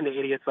and talking to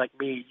idiots like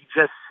me, you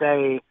just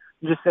say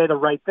the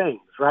right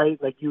things, right?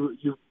 Like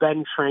you've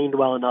been trained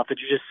well enough that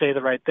you just say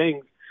the right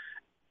things.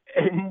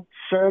 And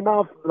sure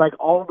enough, like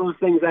all of those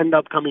things end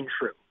up coming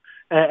true.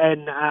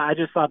 And I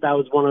just thought that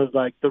was one of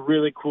like the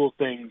really cool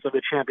things of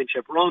the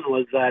championship run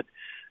was that,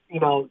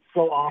 you know,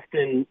 so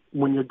often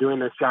when you're doing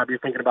this job, you're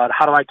thinking about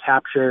how do I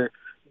capture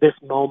this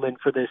moment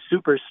for this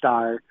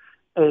superstar?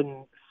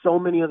 And so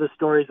many of the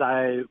stories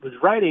I was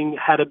writing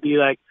had to be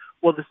like,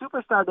 well, the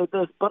superstar did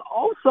this, but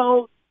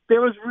also there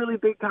was really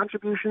big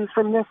contributions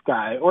from this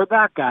guy or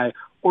that guy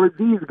or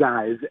these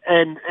guys.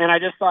 And I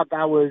just thought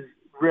that was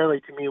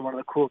really, to me, one of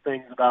the cool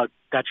things about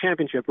that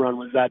championship run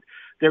was that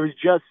there was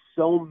just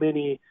so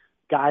many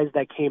guys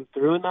that came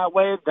through in that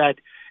way that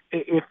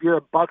if you're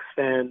a Bucks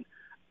fan,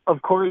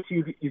 of course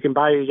you can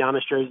buy your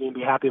Giannis jersey and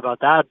be happy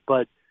about that.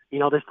 But, you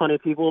know, there's plenty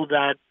of people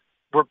that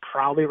were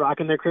probably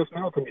rocking their Chris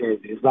Middleton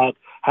jerseys, that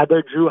had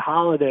their Drew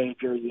Holiday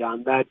jersey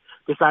on, that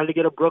decided to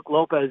get a Brook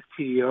Lopez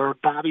tee or a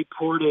Bobby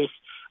Portis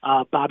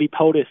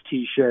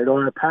t-shirt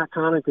or a Pat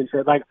Connaughton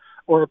shirt, like,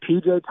 or a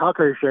PJ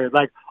Tucker shirt.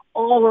 Like,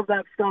 all of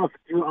that stuff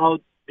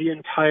throughout the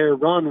entire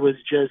run was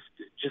just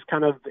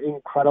kind of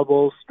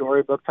incredible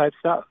storybook type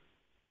stuff.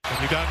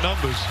 And you got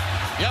numbers.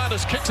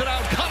 Giannis kicks it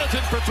out.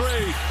 Connaughton for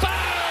three.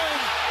 Bang!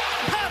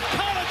 Pat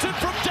Connaughton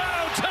from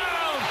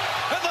downtown,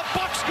 and the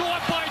Bucks go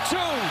up by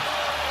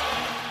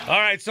 2. All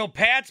right, so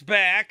Pat's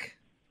back.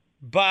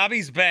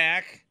 Bobby's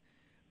back.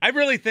 I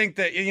really think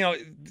that, you know,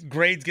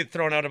 grades get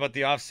thrown out about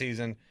the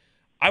offseason.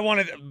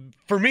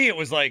 For me, it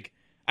was like,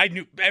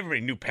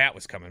 everybody knew Pat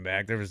was coming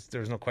back. There was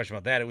no question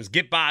about that. It was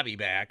get Bobby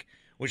back,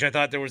 which I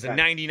thought there was a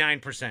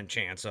 99%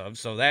 chance of.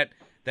 So that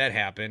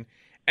happened.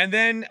 And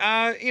then,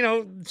 you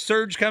know,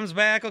 Serge comes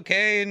back,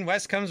 okay, and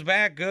West comes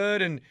back,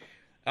 good. And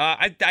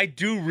I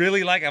do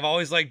really I've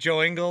always liked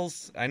Joe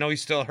Ingles. I know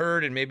he's still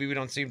hurt, and maybe we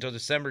don't see him until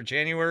December,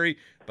 January,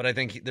 but I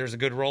think there's a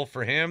good role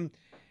for him.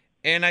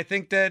 And I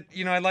think that,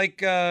 you know, I like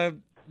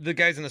the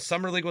guys in the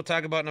Summer League we'll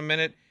talk about in a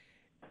minute.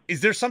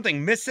 Is there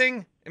something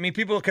missing? I mean,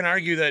 people can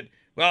argue that,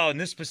 well, in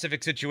this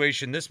specific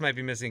situation, this might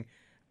be missing.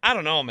 I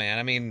don't know, man.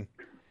 I mean,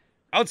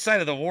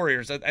 outside of the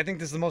Warriors, I think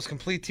this is the most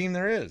complete team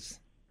there is.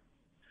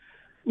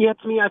 Yeah,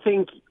 to me, I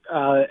think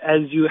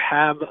as you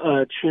have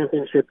a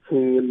championship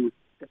team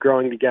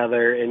growing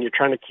together and you're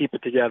trying to keep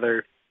it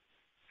together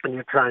and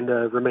you're trying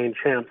to remain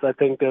champs, I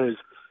think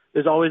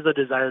there's always a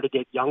desire to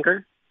get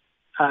younger.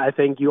 I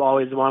think you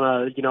always want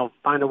to, you know,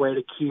 find a way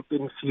to keep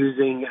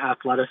infusing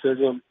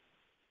athleticism.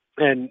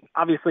 And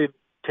obviously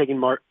taking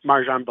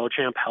MarJon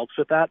Beauchamp helps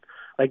with that.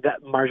 Like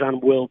that,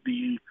 MarJon will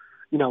be,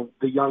 you know,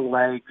 the young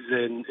legs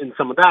and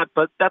some of that,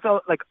 but that's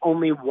like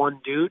only one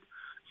dude.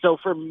 So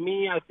for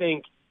me, I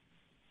think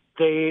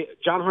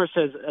John Horst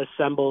has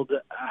assembled,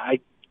 I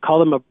call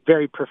them a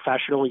very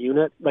professional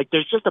unit. Like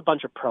there's just a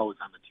bunch of pros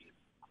on the team.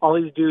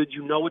 All these dudes,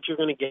 you know what you're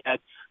going to get.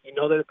 You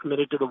know they're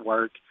committed to the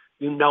work.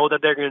 You know that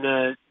they're going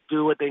to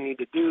do what they need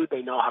to do.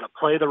 They know how to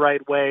play the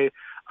right way.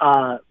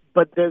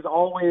 But there's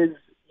always,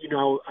 you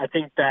know, I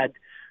think that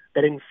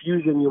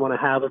infusion you want to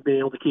have of being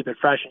able to keep it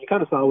fresh. And you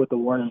kind of saw with the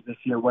Warriors this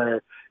year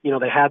where, you know,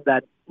 they had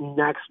that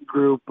next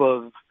group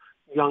of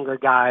younger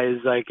guys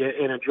like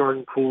in a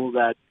Jordan Poole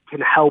that can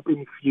help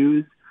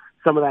infuse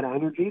some of that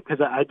energy. Because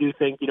I do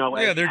think, you know.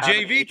 Yeah, their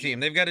JV team.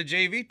 They've got a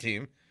JV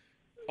team.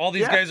 All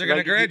these guys are going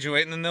to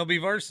graduate and then they'll be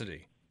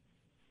varsity.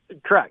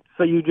 Correct.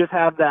 So you just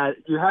have that,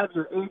 you have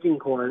your aging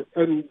core,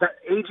 and that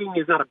aging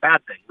is not a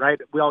bad thing, right?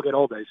 We all get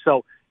older.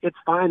 So it's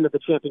fine that the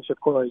championship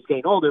core is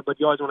getting older, but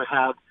you always want to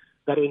have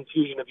that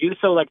infusion of youth.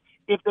 So, like,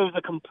 if there's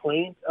a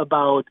complaint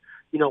about,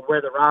 you know,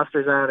 where the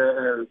roster's at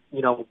or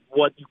you know,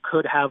 what you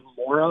could have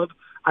more of,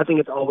 I think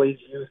it's always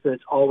youth.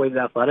 It's always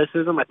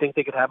athleticism. I think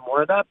they could have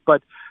more of that.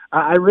 But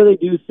I really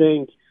do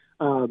think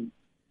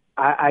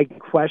I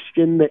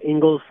question the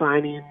Ingles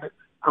signing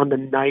on the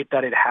night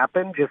that it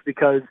happened, just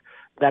because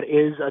that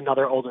is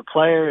another older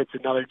player. It's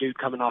another dude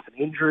coming off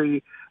an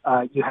injury.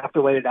 You have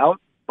to wait it out.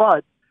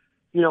 But,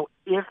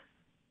 if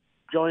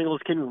Joe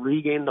Ingles can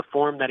regain the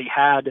form that he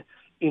had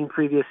in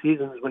previous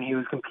seasons when he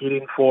was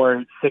competing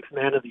for Sixth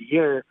Man of the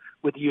Year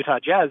with the Utah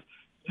Jazz,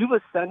 you've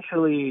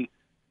essentially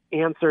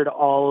answered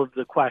all of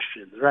the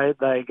questions, right?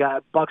 Like,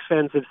 Bucks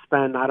fans have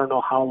spent I don't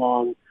know how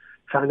long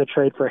trying to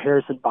trade for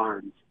Harrison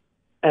Barnes.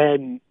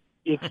 And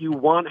if you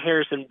want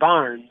Harrison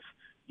Barnes,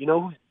 you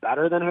know who's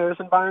better than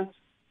Harrison Barnes?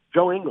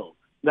 Joe Ingles.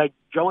 Like,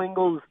 Joe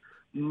Ingles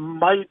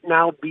might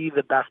now be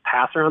the best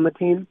passer on the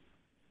team.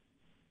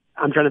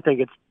 I'm trying to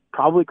think. It's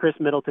probably Chris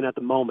Middleton at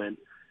the moment.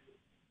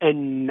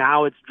 And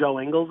now it's Joe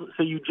Ingles.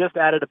 So you just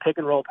added a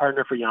pick-and-roll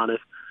partner for Giannis,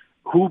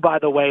 who, by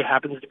the way,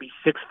 happens to be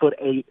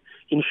 6'8"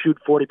 and shoot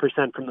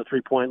 40% from the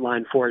three-point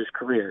line for his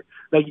career.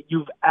 Like,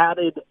 you've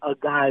added a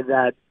guy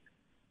that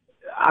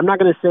I'm not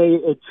going to say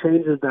it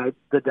changes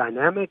the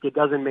dynamic. It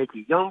doesn't make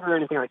you younger or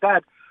anything like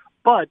that.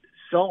 But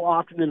so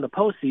often in the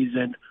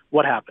postseason,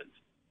 what happens?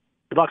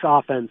 The Bucks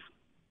offense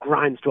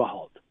grinds to a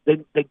halt.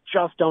 They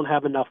just don't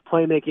have enough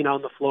playmaking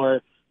on the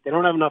floor. They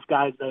don't have enough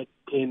guys that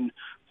can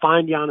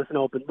find Giannis an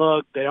open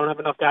look. They don't have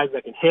enough guys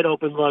that can hit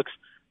open looks.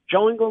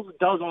 Joe Ingles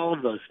does all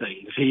of those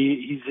things.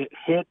 He's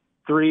hit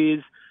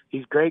threes.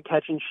 He's great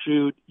catch and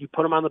shoot. You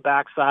put him on the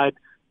backside,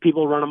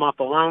 people run him off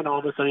the line. All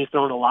of a sudden he's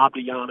throwing a lob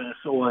to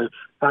Giannis, or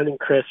finding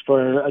Chris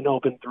for an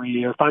open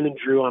three, or finding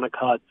Drew on a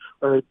cut,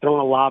 or throwing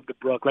a lob to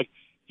Brooke. Like,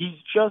 he's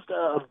just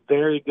a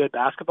very good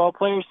basketball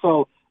player.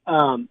 So,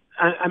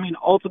 I mean,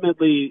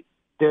 ultimately,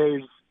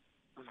 there's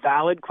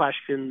valid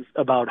questions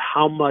about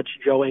how much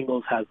Joe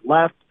Ingles has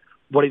left,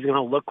 what he's going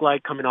to look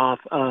like coming off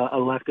a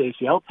left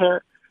ACL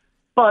tear.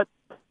 But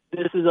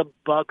this is a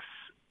Bucks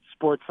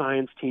sports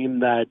science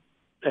team that,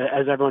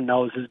 as everyone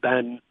knows, has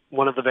been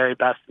one of the very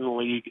best in the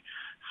league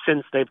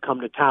since they've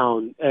come to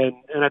town.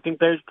 And I think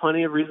there's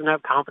plenty of reason to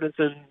have confidence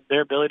in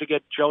their ability to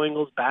get Joe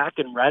Ingles back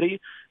and ready.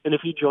 And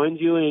if he joins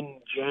you in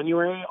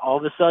January, all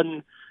of a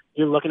sudden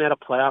you're looking at a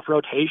playoff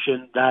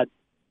rotation that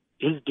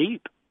is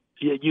deep.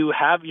 You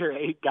have your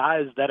 8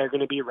 guys that are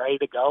going to be ready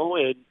to go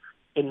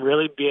and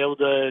really be able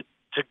to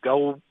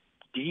go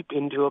deep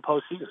into a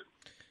postseason.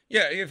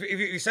 Yeah, if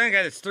you sign a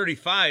guy that's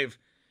 35,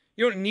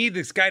 you don't need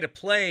this guy to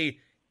play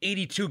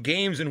 82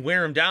 games and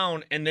wear him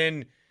down and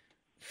then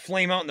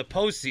flame out in the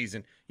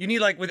postseason. You need,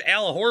 like with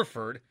Al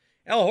Horford.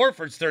 Al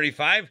Horford's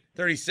 35,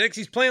 36.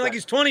 He's playing like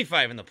he's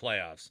 25 in the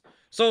playoffs.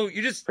 So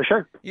you just for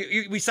sure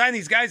we sign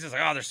these guys. It's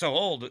like, oh, they're so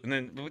old, and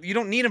then you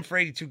don't need them for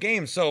 82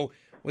 games. So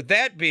with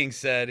that being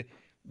said,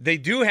 they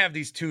do have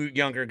these 2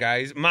 younger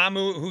guys,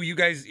 Mamu, who you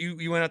guys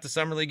you went out to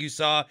Summer League, you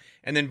saw,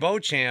 and then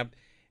Beauchamp.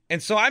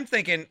 And so I'm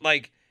thinking,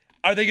 like,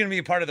 are they going to be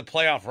a part of the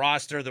playoff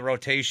roster, the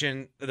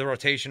rotation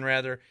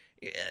rather?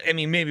 I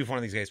mean, maybe for one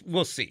of these guys.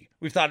 We'll see.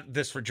 We've thought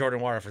this for Jordan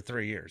Nwora for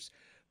 3 years.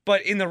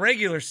 But in the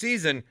regular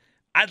season,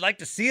 I'd like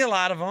to see a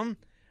lot of them.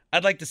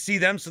 I'd like to see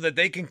them so that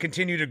they can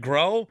continue to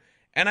grow.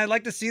 And I'd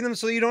like to see them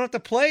so you don't have to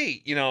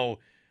play,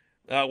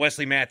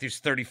 Wesley Matthews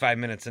 35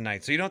 minutes a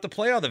night. So you don't have to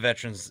play all the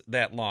veterans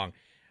that long.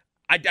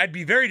 I'd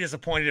be very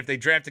disappointed if they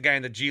draft a guy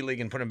in the G League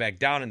and put him back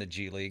down in the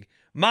G League.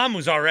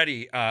 Mamu's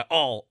already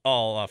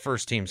all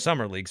first-team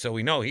Summer League, so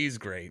we know he's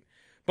great.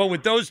 But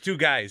with those 2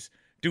 guys,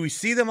 do we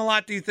see them a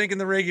lot, do you think, in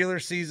the regular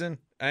season?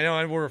 I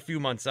know we're a few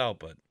months out,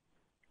 but...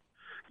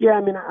 Yeah,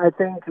 I mean, I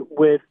think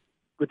with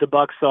the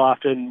Bucks so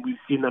often, we've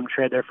seen them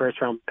trade their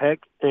first-round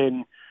pick.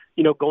 And,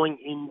 going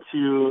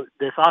into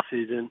this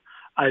offseason,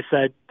 I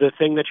said the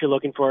thing that you're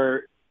looking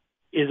for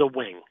is a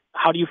wing.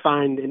 How do you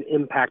find an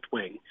impact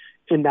wing?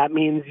 And that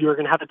means you're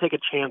going to have to take a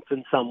chance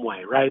in some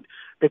way, right?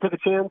 They took a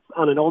chance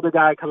on an older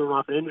guy coming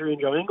off an injury in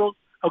Joe Ingles.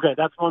 Okay,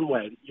 that's one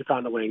way you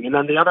found a wing. And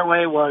then the other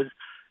way was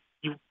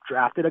you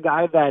drafted a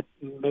guy that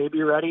may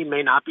be ready,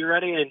 may not be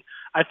ready. And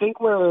I think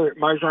where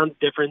MarJon's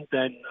different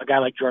than a guy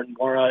like Jordan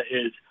Nwora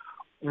is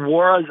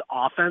Nwora's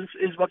offense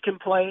is what can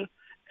play.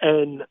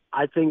 And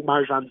I think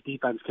MarJon's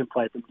defense can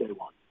play from day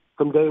one.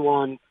 From day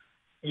one,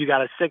 you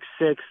got a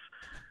 6'6",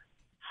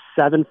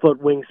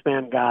 7-foot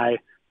wingspan guy.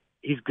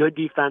 He's good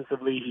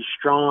defensively. He's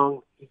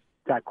strong. He's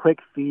got quick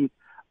feet.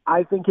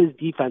 I think his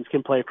defense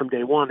can play from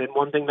day one. And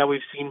one thing that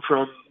we've seen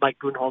from Mike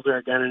Budenholzer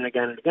again and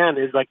again and again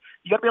is, like,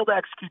 you got to be able to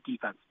execute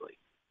defensively.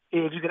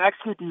 If you can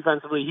execute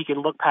defensively, he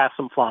can look past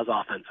some flaws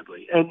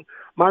offensively. And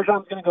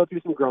MarJon's going to go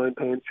through some growing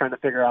pains trying to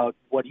figure out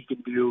what he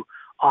can do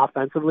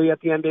offensively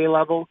at the NBA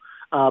level.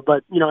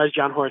 But, as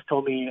John Horst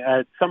told me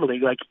at Summer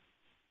League, like,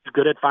 he's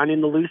good at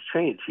finding the loose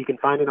change. He can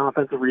find an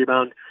offensive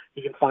rebound.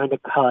 He can find a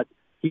cut.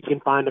 He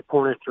can find a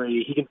corner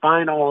three. He can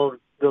find all of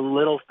the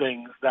little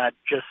things that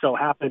just so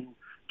happen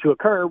to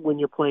occur when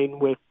you're playing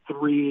with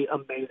 3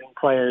 amazing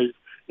players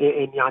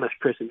in Giannis,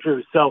 Chris, and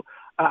Drew. So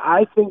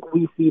I think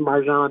we see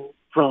MarJon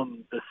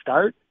from the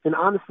start. And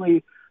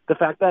honestly, the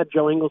fact that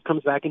Joe Ingles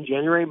comes back in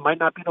January might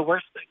not be the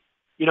worst thing.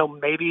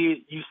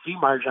 Maybe you see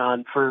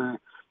MarJon for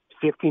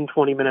 15,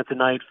 20 minutes a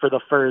night for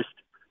the first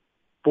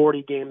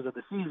 40 games of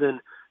the season.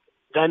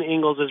 then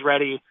Ingles is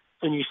ready,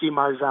 and you see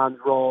Marjan's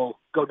role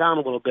go down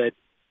a little bit,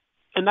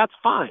 and that's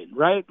fine,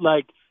 right?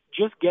 Like,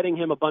 just getting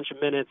him a bunch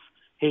of minutes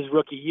his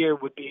rookie year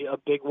would be a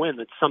big win.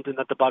 It's something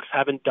that the Bucs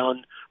haven't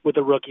done with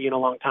a rookie in a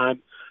long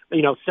time,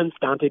 since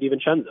Dante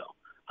DiVincenzo.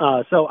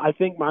 So I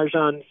think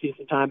Marjan sees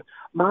some time.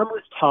 Mom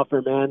was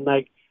tougher, man.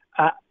 Like,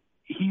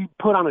 he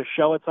put on a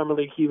show at Summer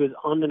League. He was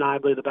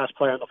undeniably the best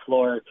player on the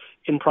floor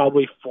in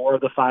probably 4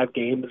 of the 5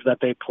 games that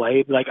they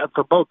played, like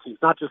for both teams,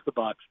 not just the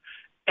Bucs.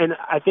 And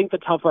I think the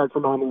tough part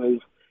for Mamu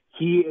is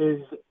he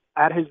is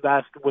at his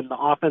best when the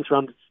offense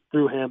runs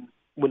through him,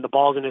 when the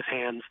ball's in his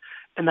hands,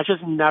 and that's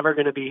just never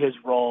going to be his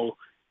role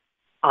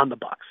on the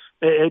Bucs.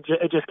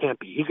 It just can't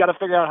be. He's got to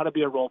figure out how to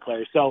be a role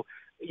player. So,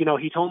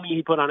 he told me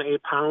he put on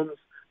 8 pounds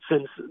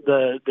since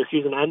the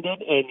season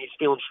ended, and he's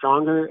feeling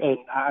stronger, and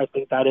I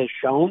think that is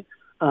shown.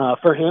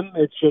 For him,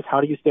 it's just how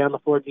do you stay on the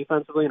floor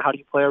defensively and how do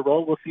you play a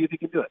role? We'll see if he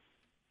can do it.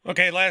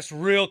 Okay, last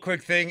real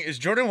quick thing. Is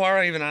Jordan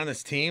Nwora even on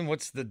this team?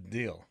 What's the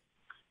deal?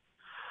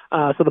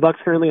 So the Bucs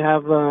currently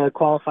have a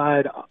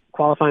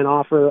qualifying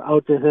offer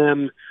out to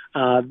him.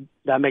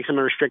 That makes him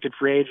a restricted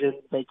free agent.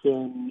 They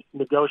can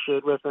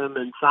negotiate with him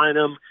and sign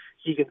him.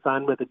 He can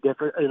sign with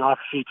an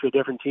offer sheet to a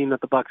different team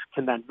that the Bucs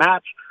can then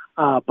match.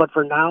 But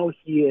for now,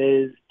 he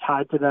is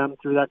tied to them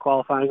through that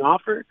qualifying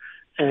offer.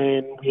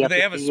 And do they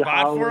have a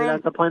spot for him?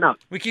 Ends up playing out.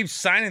 We keep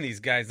signing these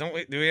guys, don't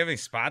we? Do we have any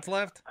spots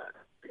left?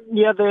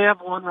 Yeah, they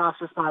have one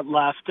roster spot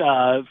left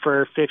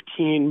for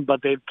 15,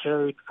 but they've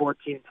carried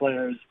 14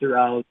 players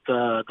throughout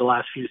the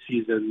last few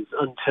seasons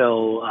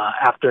until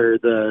after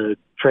the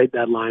trade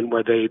deadline,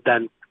 where they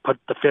then put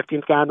the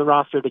 15th guy on the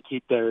roster to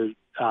keep their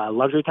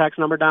luxury tax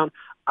number down.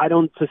 I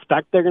don't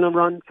suspect they're going to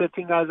run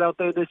 15 guys out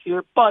there this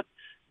year, but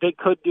they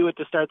could do it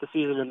to start the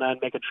season and then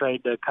make a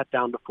trade to cut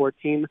down to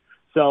 14.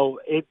 So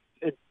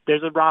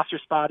there's a roster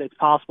spot. It's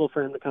possible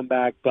for him to come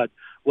back, but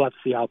we'll have to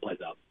see how it plays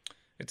out.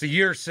 It's a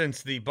year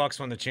since the Bucs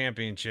won the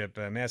championship.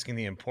 I'm asking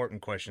the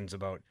important questions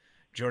about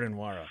Jordan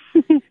Nwora.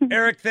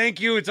 Eric, thank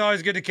you. It's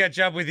always good to catch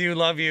up with you.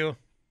 Love you.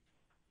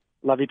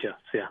 Love you too.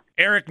 See ya.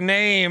 Eric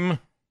Name.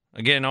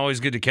 Again,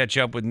 always good to catch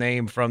up with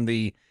Name from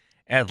the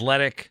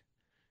Athletic.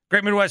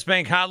 Great Midwest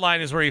Bank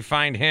Hotline is where you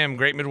find him.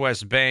 Great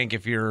Midwest Bank.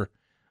 If you're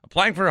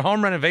applying for a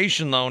home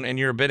renovation loan and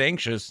you're a bit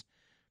anxious,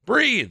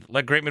 breathe.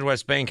 Let Great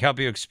Midwest Bank help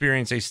you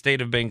experience a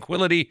state of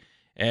banquility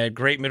at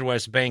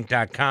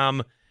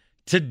greatmidwestbank.com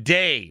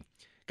today.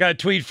 Got a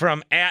tweet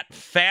from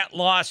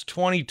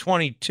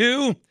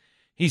 @FatLoss2022.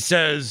 He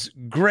says,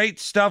 great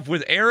stuff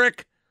with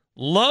Eric.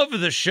 Love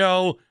the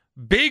show.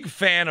 Big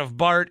fan of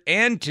Bart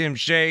and Tim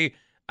Shea.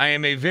 I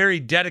am a very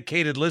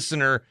dedicated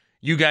listener.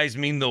 You guys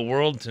mean the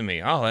world to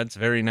me. Oh, that's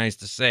very nice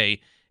to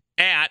say.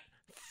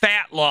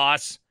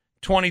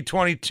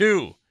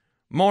 @FatLoss2022.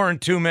 More in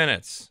 2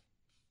 minutes.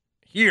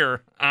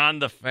 Here on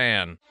The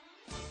Fan.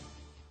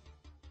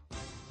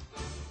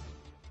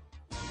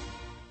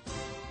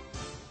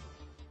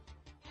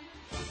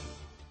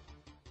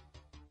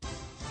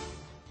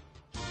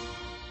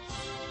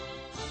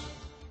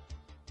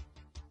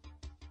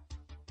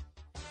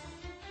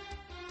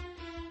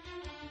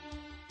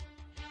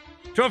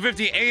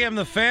 .1250 AM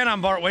The Fan.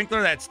 I'm Bart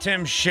Winkler. That's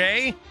Tim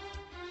Shea.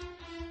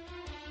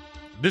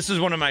 This is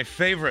one of my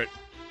favorite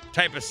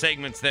type of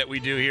segments that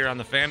we do here on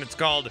The Fan. It's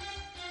called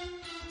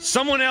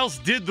Someone Else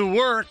Did the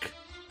Work.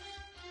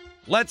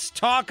 Let's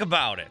talk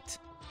about it.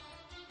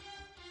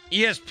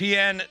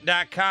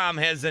 ESPN.com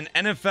has an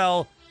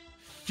NFL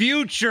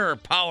future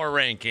power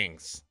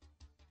rankings.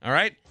 All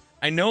right?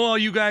 I know all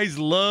you guys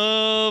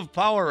love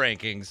power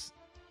rankings.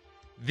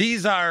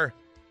 These are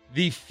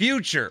the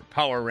future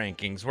power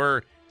rankings,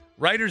 where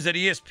writers at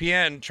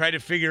ESPN try to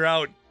figure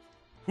out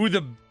who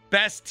the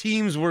best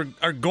teams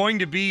are going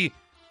to be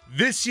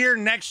this year,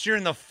 next year,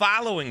 and the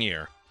following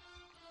year.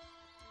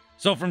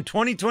 So from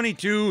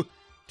 2022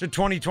 to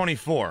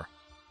 2024,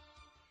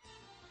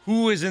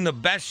 who is in the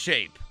best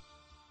shape?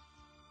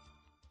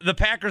 The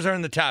Packers are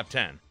in the top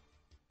 10.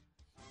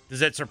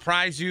 Does that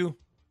surprise you?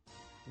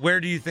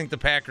 Where do you think the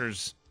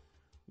Packers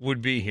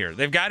would be here?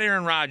 They've got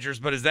Aaron Rodgers,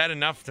 but is that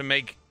enough to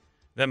make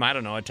them, I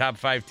don't know, a top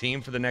 5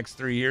 team for the next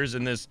 3 years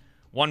in this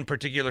one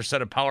particular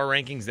set of power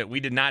rankings that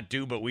we did not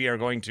do, but we are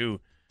going to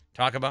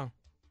talk about?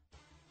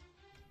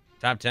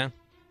 Top 10?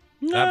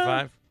 No. Top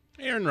 5?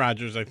 Aaron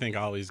Rodgers, I think,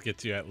 always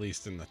gets you at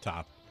least in the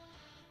top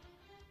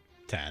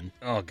 10.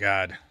 Oh,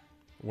 God.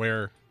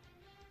 Where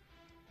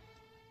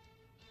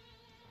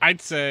I'd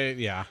say,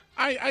 yeah,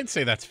 I'd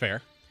say that's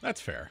fair.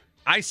 That's fair.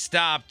 I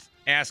stopped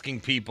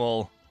asking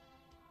people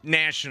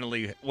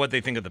nationally what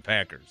they think of the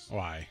Packers.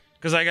 Why?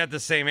 Because I got the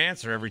same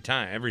answer every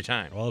time.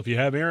 Well, if you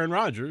have Aaron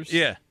Rodgers.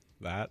 Yeah.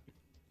 That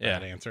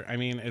answer. I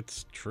mean,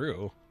 it's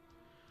true.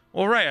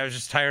 Well, right. I was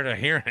just tired of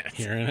hearing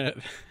it.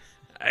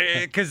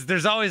 Because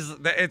it's always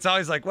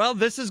like, well,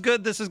 this is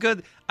good. This is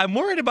good. I'm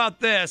worried about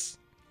this,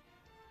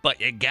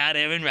 but you got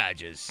Aaron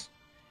Rodgers.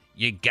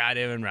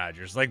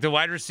 Like the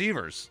wide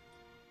receivers.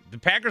 The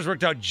Packers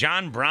worked out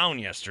John Brown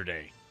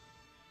yesterday.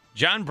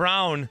 John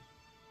Brown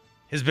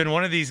has been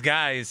one of these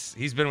guys.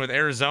 He's been with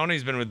Arizona.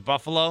 He's been with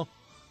Buffalo.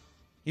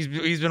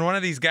 He's been one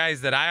of these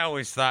guys that I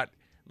always thought,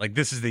 Like,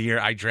 this is the year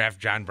I draft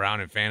John Brown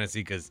in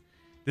fantasy because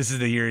this is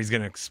the year he's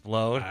going to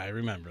explode. I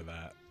remember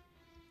that.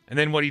 And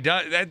then what he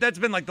does, that's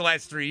been like the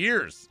last 3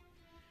 years.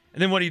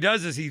 And then what he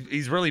does is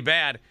he's really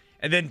bad.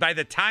 And then by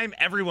the time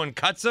everyone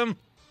cuts him,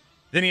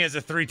 then he has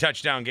a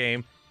 3-touchdown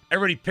game.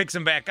 Everybody picks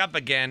him back up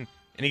again,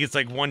 and he gets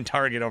like 1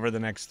 target over the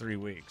next 3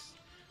 weeks.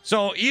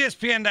 So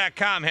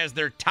ESPN.com has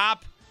their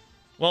top,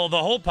 the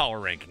whole power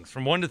rankings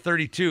from 1 to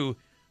 32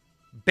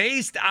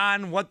 based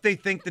on what they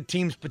think the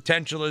team's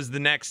potential is the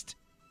next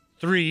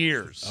 3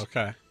 years.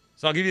 Okay.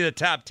 So I'll give you the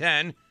top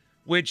 10,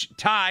 which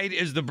tied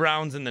is the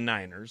Browns and the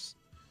Niners.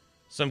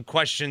 Some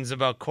questions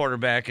about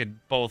quarterback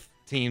at both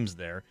teams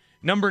there.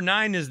 Number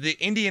 9 is the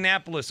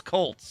Indianapolis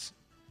Colts.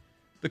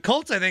 The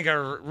Colts, I think,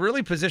 are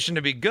really positioned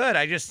to be good.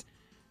 I just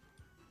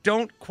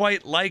don't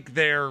quite like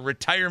their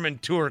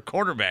retirement tour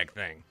quarterback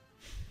thing.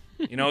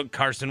 You know,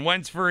 Carson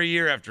Wentz for a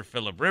year after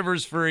Phillip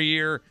Rivers for a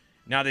year.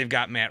 Now they've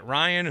got Matt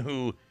Ryan,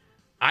 who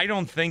I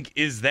don't think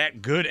is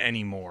that good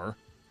anymore.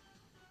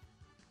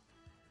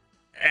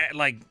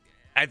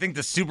 I think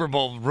the Super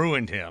Bowl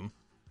ruined him.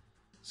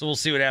 So we'll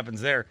see what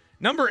happens there.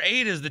 Number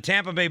 8 is the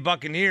Tampa Bay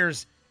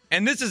Buccaneers.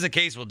 And this is a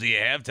case, do you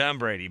have Tom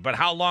Brady? But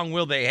how long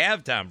will they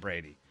have Tom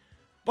Brady?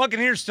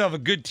 Buccaneers still have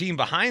a good team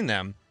behind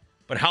them,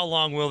 but how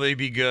long will they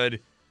be good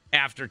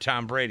after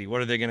Tom Brady?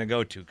 What are they going to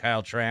go to?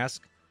 Kyle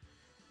Trask?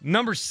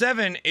 Number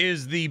 7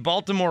 is the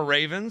Baltimore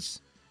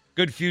Ravens.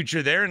 Good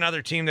future there.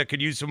 Another team that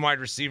could use some wide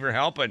receiver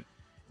help, but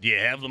do you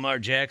have Lamar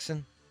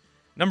Jackson?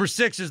 Number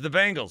 6 is the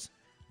Bengals.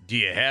 Do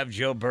you have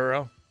Joe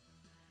Burrow?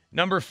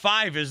 Number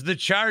 5 is the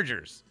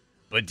Chargers.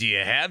 But do you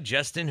have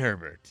Justin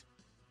Herbert?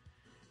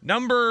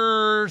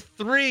 Number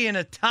 3 in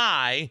a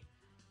tie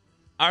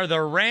are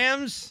the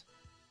Rams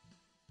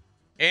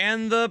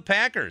and the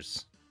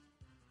Packers.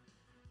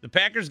 The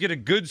Packers get a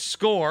good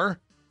score,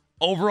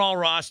 overall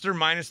roster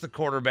minus the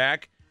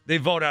quarterback. They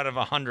vote out of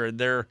 100.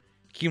 Their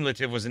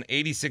cumulative was an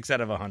 86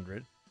 out of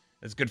 100.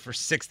 That's good for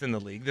 6th in the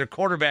league. Their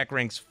quarterback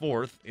ranks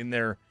 4th in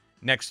their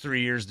next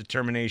 3 years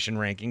determination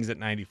rankings at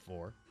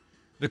 94.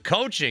 The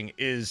coaching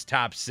is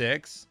top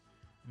 6.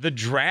 The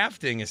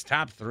drafting is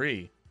top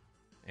 3.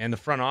 And the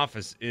front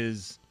office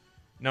is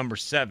number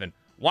 7.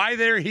 Why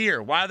they're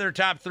here, why they're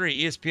top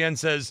 3, ESPN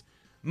says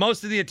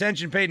most of the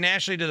attention paid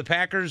nationally to the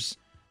Packers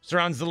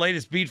surrounds the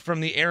latest beat from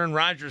the Aaron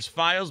Rodgers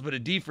files, but a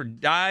deeper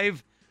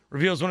dive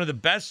reveals one of the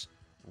best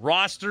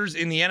rosters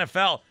in the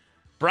NFL.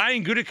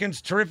 Brian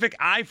Gutekunst's terrific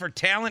eye for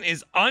talent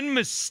is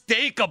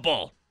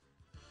unmistakable.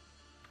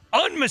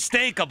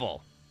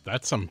 Unmistakable.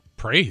 That's some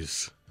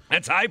praise.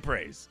 That's high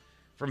praise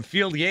from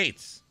Field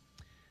Yates.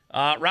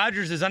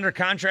 Rodgers is under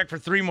contract for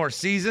 3 more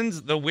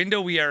seasons, the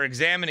window we are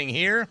examining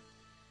here.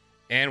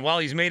 And while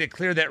he's made it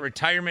clear that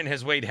retirement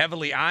has weighed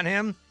heavily on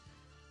him,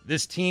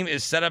 this team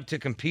is set up to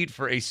compete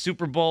for a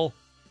Super Bowl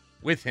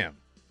with him.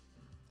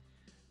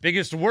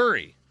 Biggest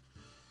worry,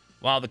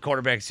 while the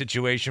quarterback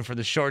situation for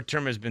the short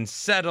term has been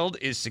settled,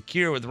 is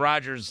secure with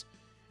Rodgers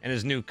and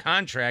his new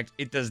contract,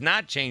 it does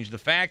not change the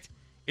fact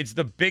it's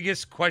the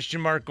biggest question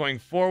mark going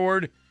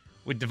forward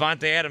with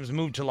Devontae Adams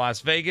moved to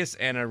Las Vegas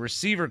and a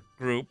receiver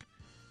group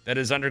that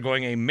is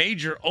undergoing a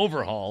major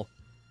overhaul.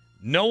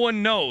 No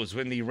one knows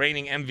when the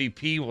reigning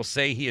MVP will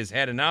say he has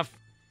had enough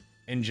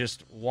and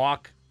just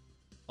walk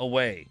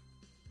away.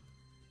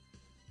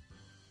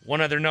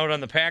 One other note on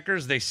the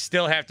Packers, they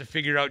still have to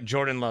figure out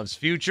Jordan Love's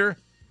future.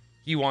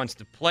 He wants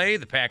to play.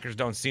 The Packers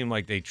don't seem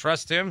like they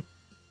trust him.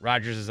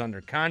 Rodgers is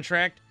under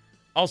contract.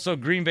 Also,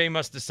 Green Bay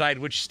must decide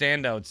which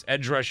standouts,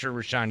 edge rusher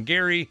Rashawn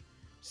Gary,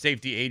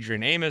 safety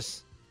Adrian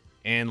Amos,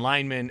 and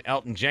lineman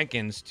Elton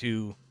Jenkins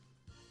to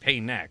pay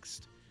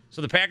next.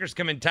 So the Packers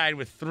come in tied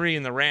with 3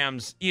 in the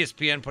Rams.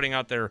 ESPN putting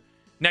out their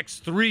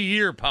next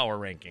 3-year power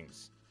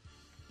rankings.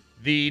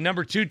 The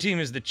number 2 team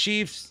is the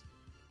Chiefs,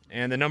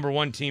 and the number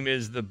 1 team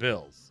is the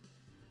Bills.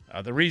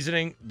 The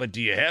reasoning, but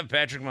do you have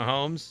Patrick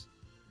Mahomes?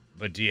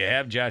 But do you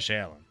have Josh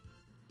Allen?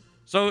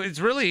 So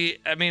it's really,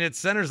 it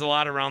centers a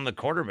lot around the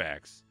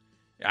quarterbacks.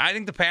 I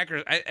think the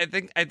Packers, I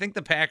think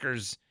the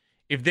Packers,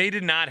 if they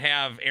did not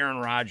have Aaron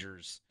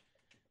Rodgers,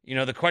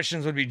 the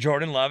questions would be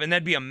Jordan Love, and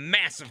that'd be a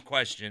massive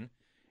question.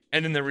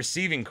 And then the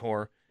receiving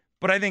core.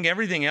 But I think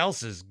everything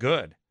else is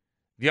good.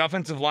 The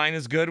offensive line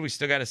is good. We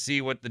still got to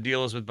see what the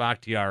deal is with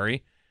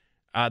Bakhtiari.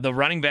 The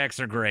running backs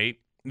are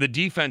great. The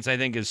defense, I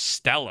think, is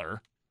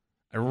stellar.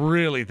 I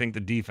really think the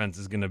defense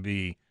is going to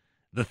be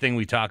the thing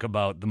we talk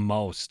about the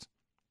most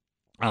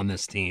on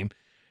this team.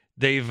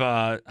 They've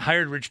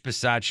hired Rich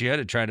Bisaccia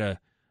to try to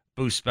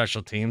boost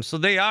special teams. So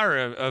they are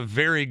a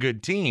very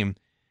good team.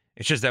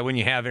 It's just that when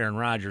you have Aaron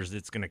Rodgers,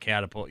 it's going to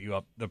catapult you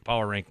up the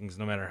power rankings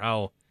no matter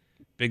how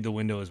big the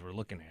window is we're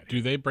looking at.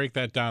 Do they break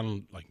that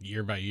down like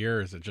year by year,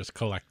 or is it just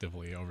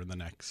collectively over the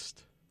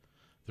next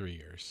 3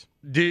 years?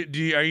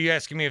 Are you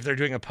asking me if they're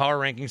doing a power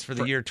rankings for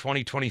the year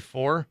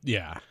 2024?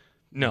 Yeah.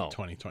 No.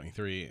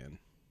 2023 and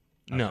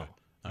No.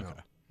 Okay.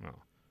 No.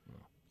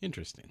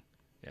 Interesting.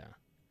 Yeah.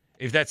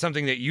 If that's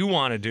something that you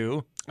want to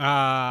do,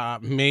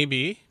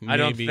 maybe. I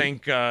don't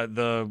think our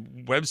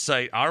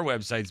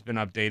website's been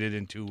updated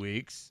in 2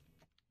 weeks.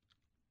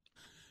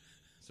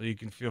 So you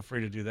can feel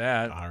free to do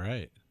that. All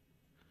right.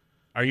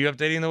 Are you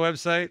updating the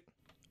website?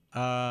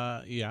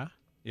 Yeah.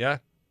 Yeah?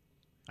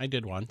 I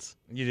did once.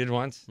 You did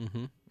once?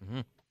 Mm-hmm. Mm-hmm.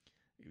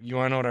 You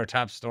want to know what our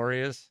top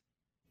story is?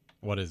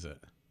 What is it?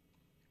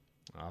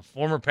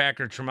 Former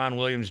Packer Tramon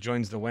Williams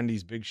joins the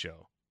Wendy's Big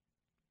Show.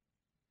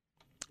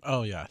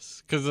 Oh,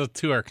 yes. Because the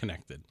two are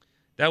connected.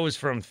 That was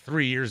from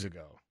 3 years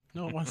ago.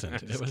 No, it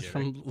wasn't. It was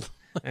kidding. from...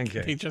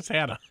 Okay. They just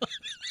had a...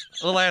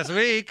 Well, last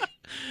week.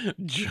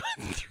 3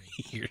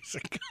 years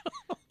ago.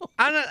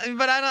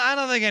 I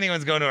don't think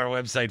anyone's going to our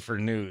website for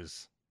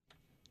news.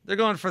 They're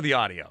going for the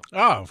audio.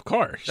 Oh, of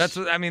course. That's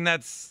what I mean.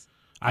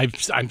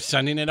 I'm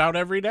sending it out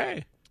every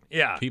day.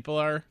 Yeah. People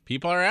are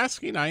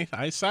asking.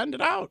 I send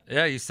it out.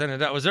 Yeah, you sent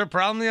it out. Was there a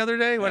problem the other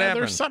day? What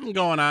happened? There's something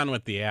going on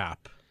with the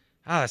app.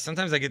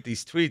 Sometimes I get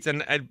these tweets,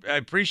 and I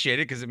appreciate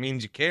it because it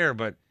means you care,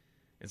 but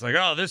it's like,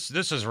 oh, this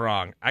is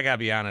wrong. I gotta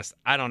be honest.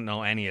 I don't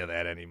know any of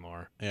that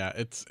anymore. Yeah,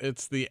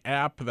 it's the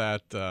app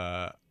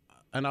that,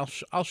 and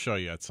I'll show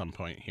you at some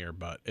point here,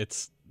 but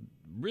it's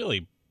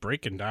really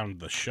breaking down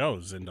the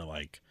shows into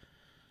like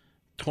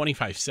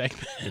 25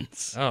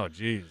 segments. Oh,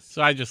 geez.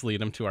 So I just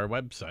lead them to our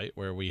website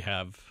where we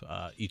have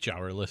each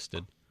hour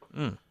listed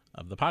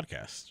of the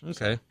podcast.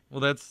 Okay. Well,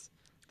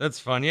 that's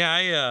fun.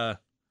 Yeah,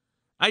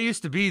 I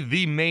used to be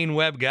the main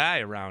web guy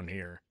around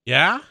here.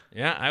 Yeah?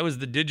 Yeah, I was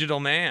the digital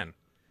man.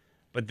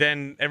 But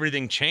then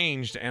everything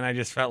changed, and I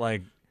just felt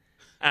like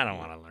I don't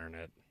want to learn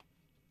it.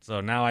 So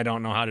now I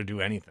don't know how to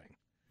do anything.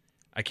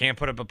 I can't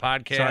put up a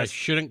podcast. So I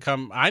shouldn't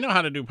come. I know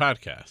how to do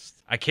podcasts.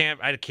 I can't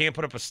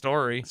put up a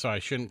story. So I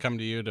shouldn't come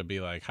to you to be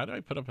like, how do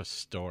I put up a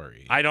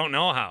story? I don't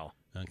know how.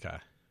 Okay.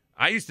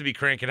 I used to be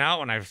cranking out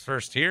when I was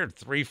first here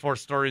 3-4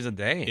 stories a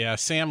day. Yeah,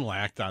 Sam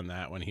lacked on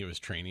that when he was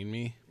training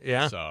me.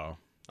 Yeah. So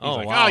he's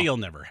like, wow. oh, you'll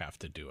never have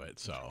to do it.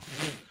 So.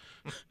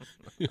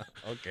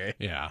 Okay.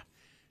 Yeah.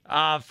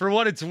 For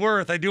what it's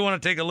worth, I do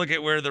want to take a look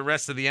at where the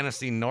rest of the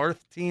NFC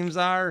North teams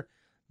are.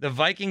 The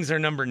Vikings are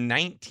number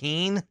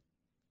 19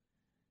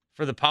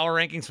 for the power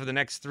rankings for the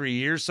next 3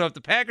 years. So if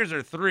the Packers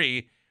are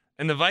 3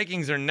 and the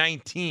Vikings are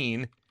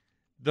 19,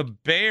 the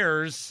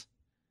Bears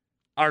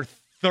are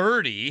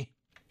 30.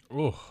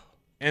 Ooh.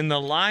 And the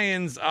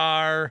Lions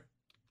are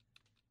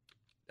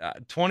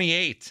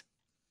 28.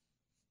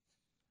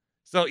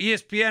 So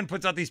ESPN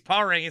puts out these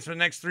power rankings for the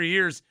next 3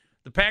 years.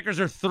 The Packers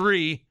are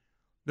 3.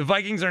 The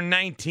Vikings are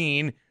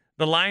 19.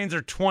 The Lions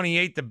are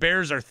 28. The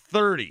Bears are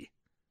 30.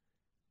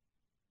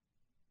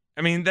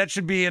 I mean, that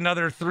should be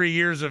another 3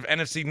 years of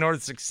NFC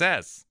North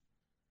success.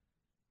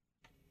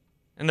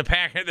 And the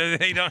Packers,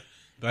 they don't.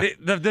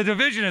 The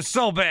division is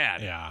so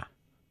bad. Yeah.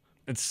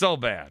 It's so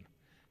bad.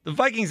 The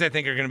Vikings, I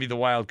think, are going to be the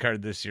wild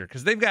card this year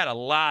because they've got a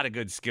lot of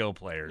good skill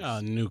players.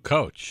 New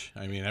coach.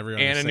 I mean,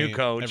 everyone new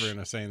coach. Everyone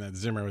was saying that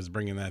Zimmer was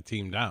bringing that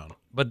team down.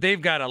 But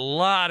they've got a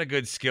lot of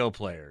good skill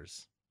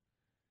players.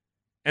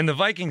 And the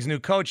Vikings' new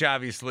coach,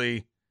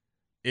 obviously,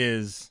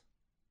 is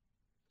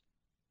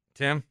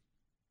Tim?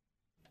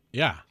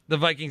 Yeah. The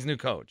Vikings' new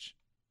coach.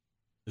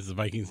 Is the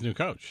Vikings' new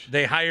coach.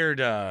 They hired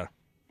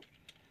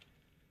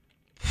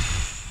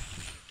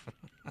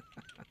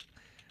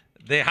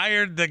they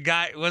hired the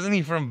guy, wasn't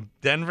he from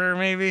Denver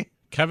maybe?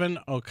 Kevin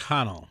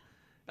O'Connell.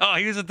 Oh,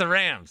 he was at the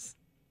Rams.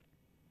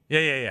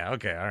 Yeah.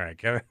 Okay, all right,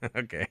 Kevin.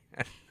 Okay.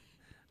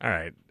 All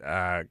right,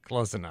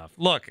 close enough.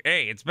 Look,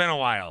 hey, it's been a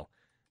while,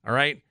 all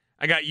right?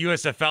 I got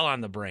USFL on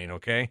the brain,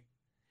 okay?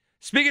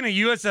 Speaking of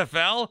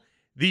USFL,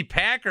 the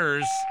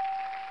Packers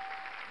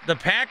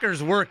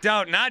worked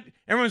out,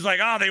 everyone's like,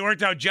 oh, they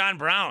worked out John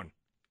Brown.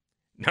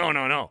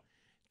 No.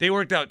 They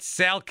worked out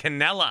Sal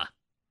Cannella,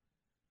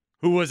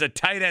 who was a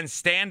tight end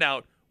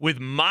standout with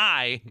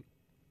my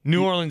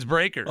New Orleans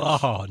Breakers.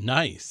 Oh,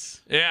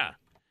 nice. Yeah.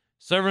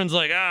 So everyone's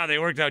like, they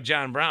worked out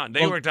John Brown.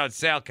 They worked out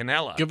Sal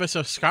Cannella. Give us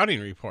a scouting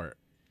report.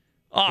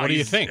 Oh, what do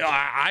you think?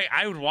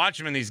 I would watch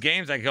him in these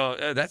games. I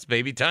go, that's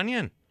Baby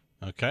Tunyon.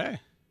 Okay.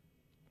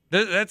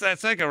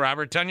 That's like a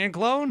Robert Tunyon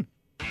clone.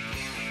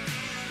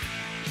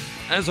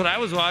 That's what I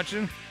was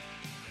watching.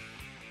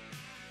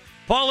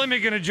 Paul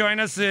Limmy going to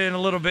join us in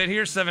a little bit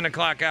here, 7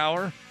 o'clock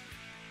hour.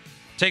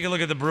 Take a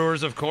look at the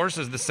Brewers, of course,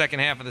 as the second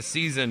half of the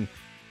season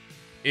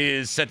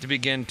is set to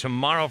begin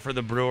tomorrow for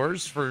the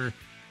Brewers, for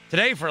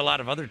today for a lot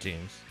of other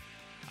teams.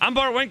 I'm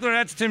Bart Winkler.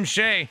 That's Tim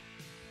Shea.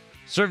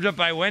 Served up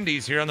by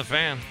Wendy's here on The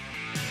Fan.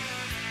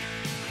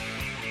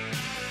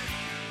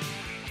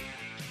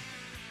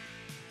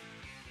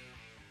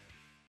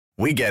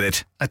 We get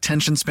it.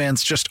 Attention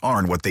spans just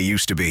aren't what they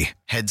used to be.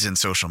 Heads in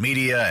social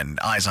media and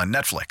eyes on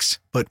Netflix.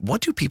 But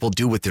what do people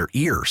do with their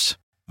ears?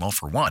 Well,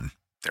 for one,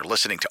 they're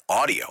listening to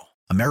audio.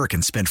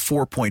 Americans spend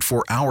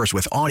 4.4 hours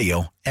with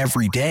audio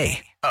every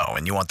day. Oh,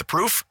 and you want the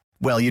proof?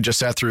 Well, you just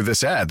sat through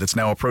this ad that's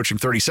now approaching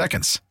 30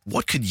 seconds.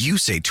 What could you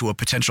say to a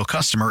potential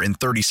customer in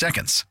 30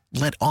 seconds?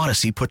 Let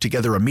Odyssey put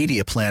together a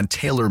media plan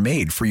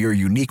tailor-made for your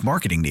unique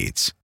marketing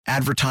needs.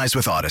 Advertise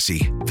with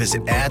Odyssey.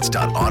 Visit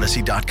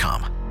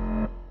ads.odyssey.com.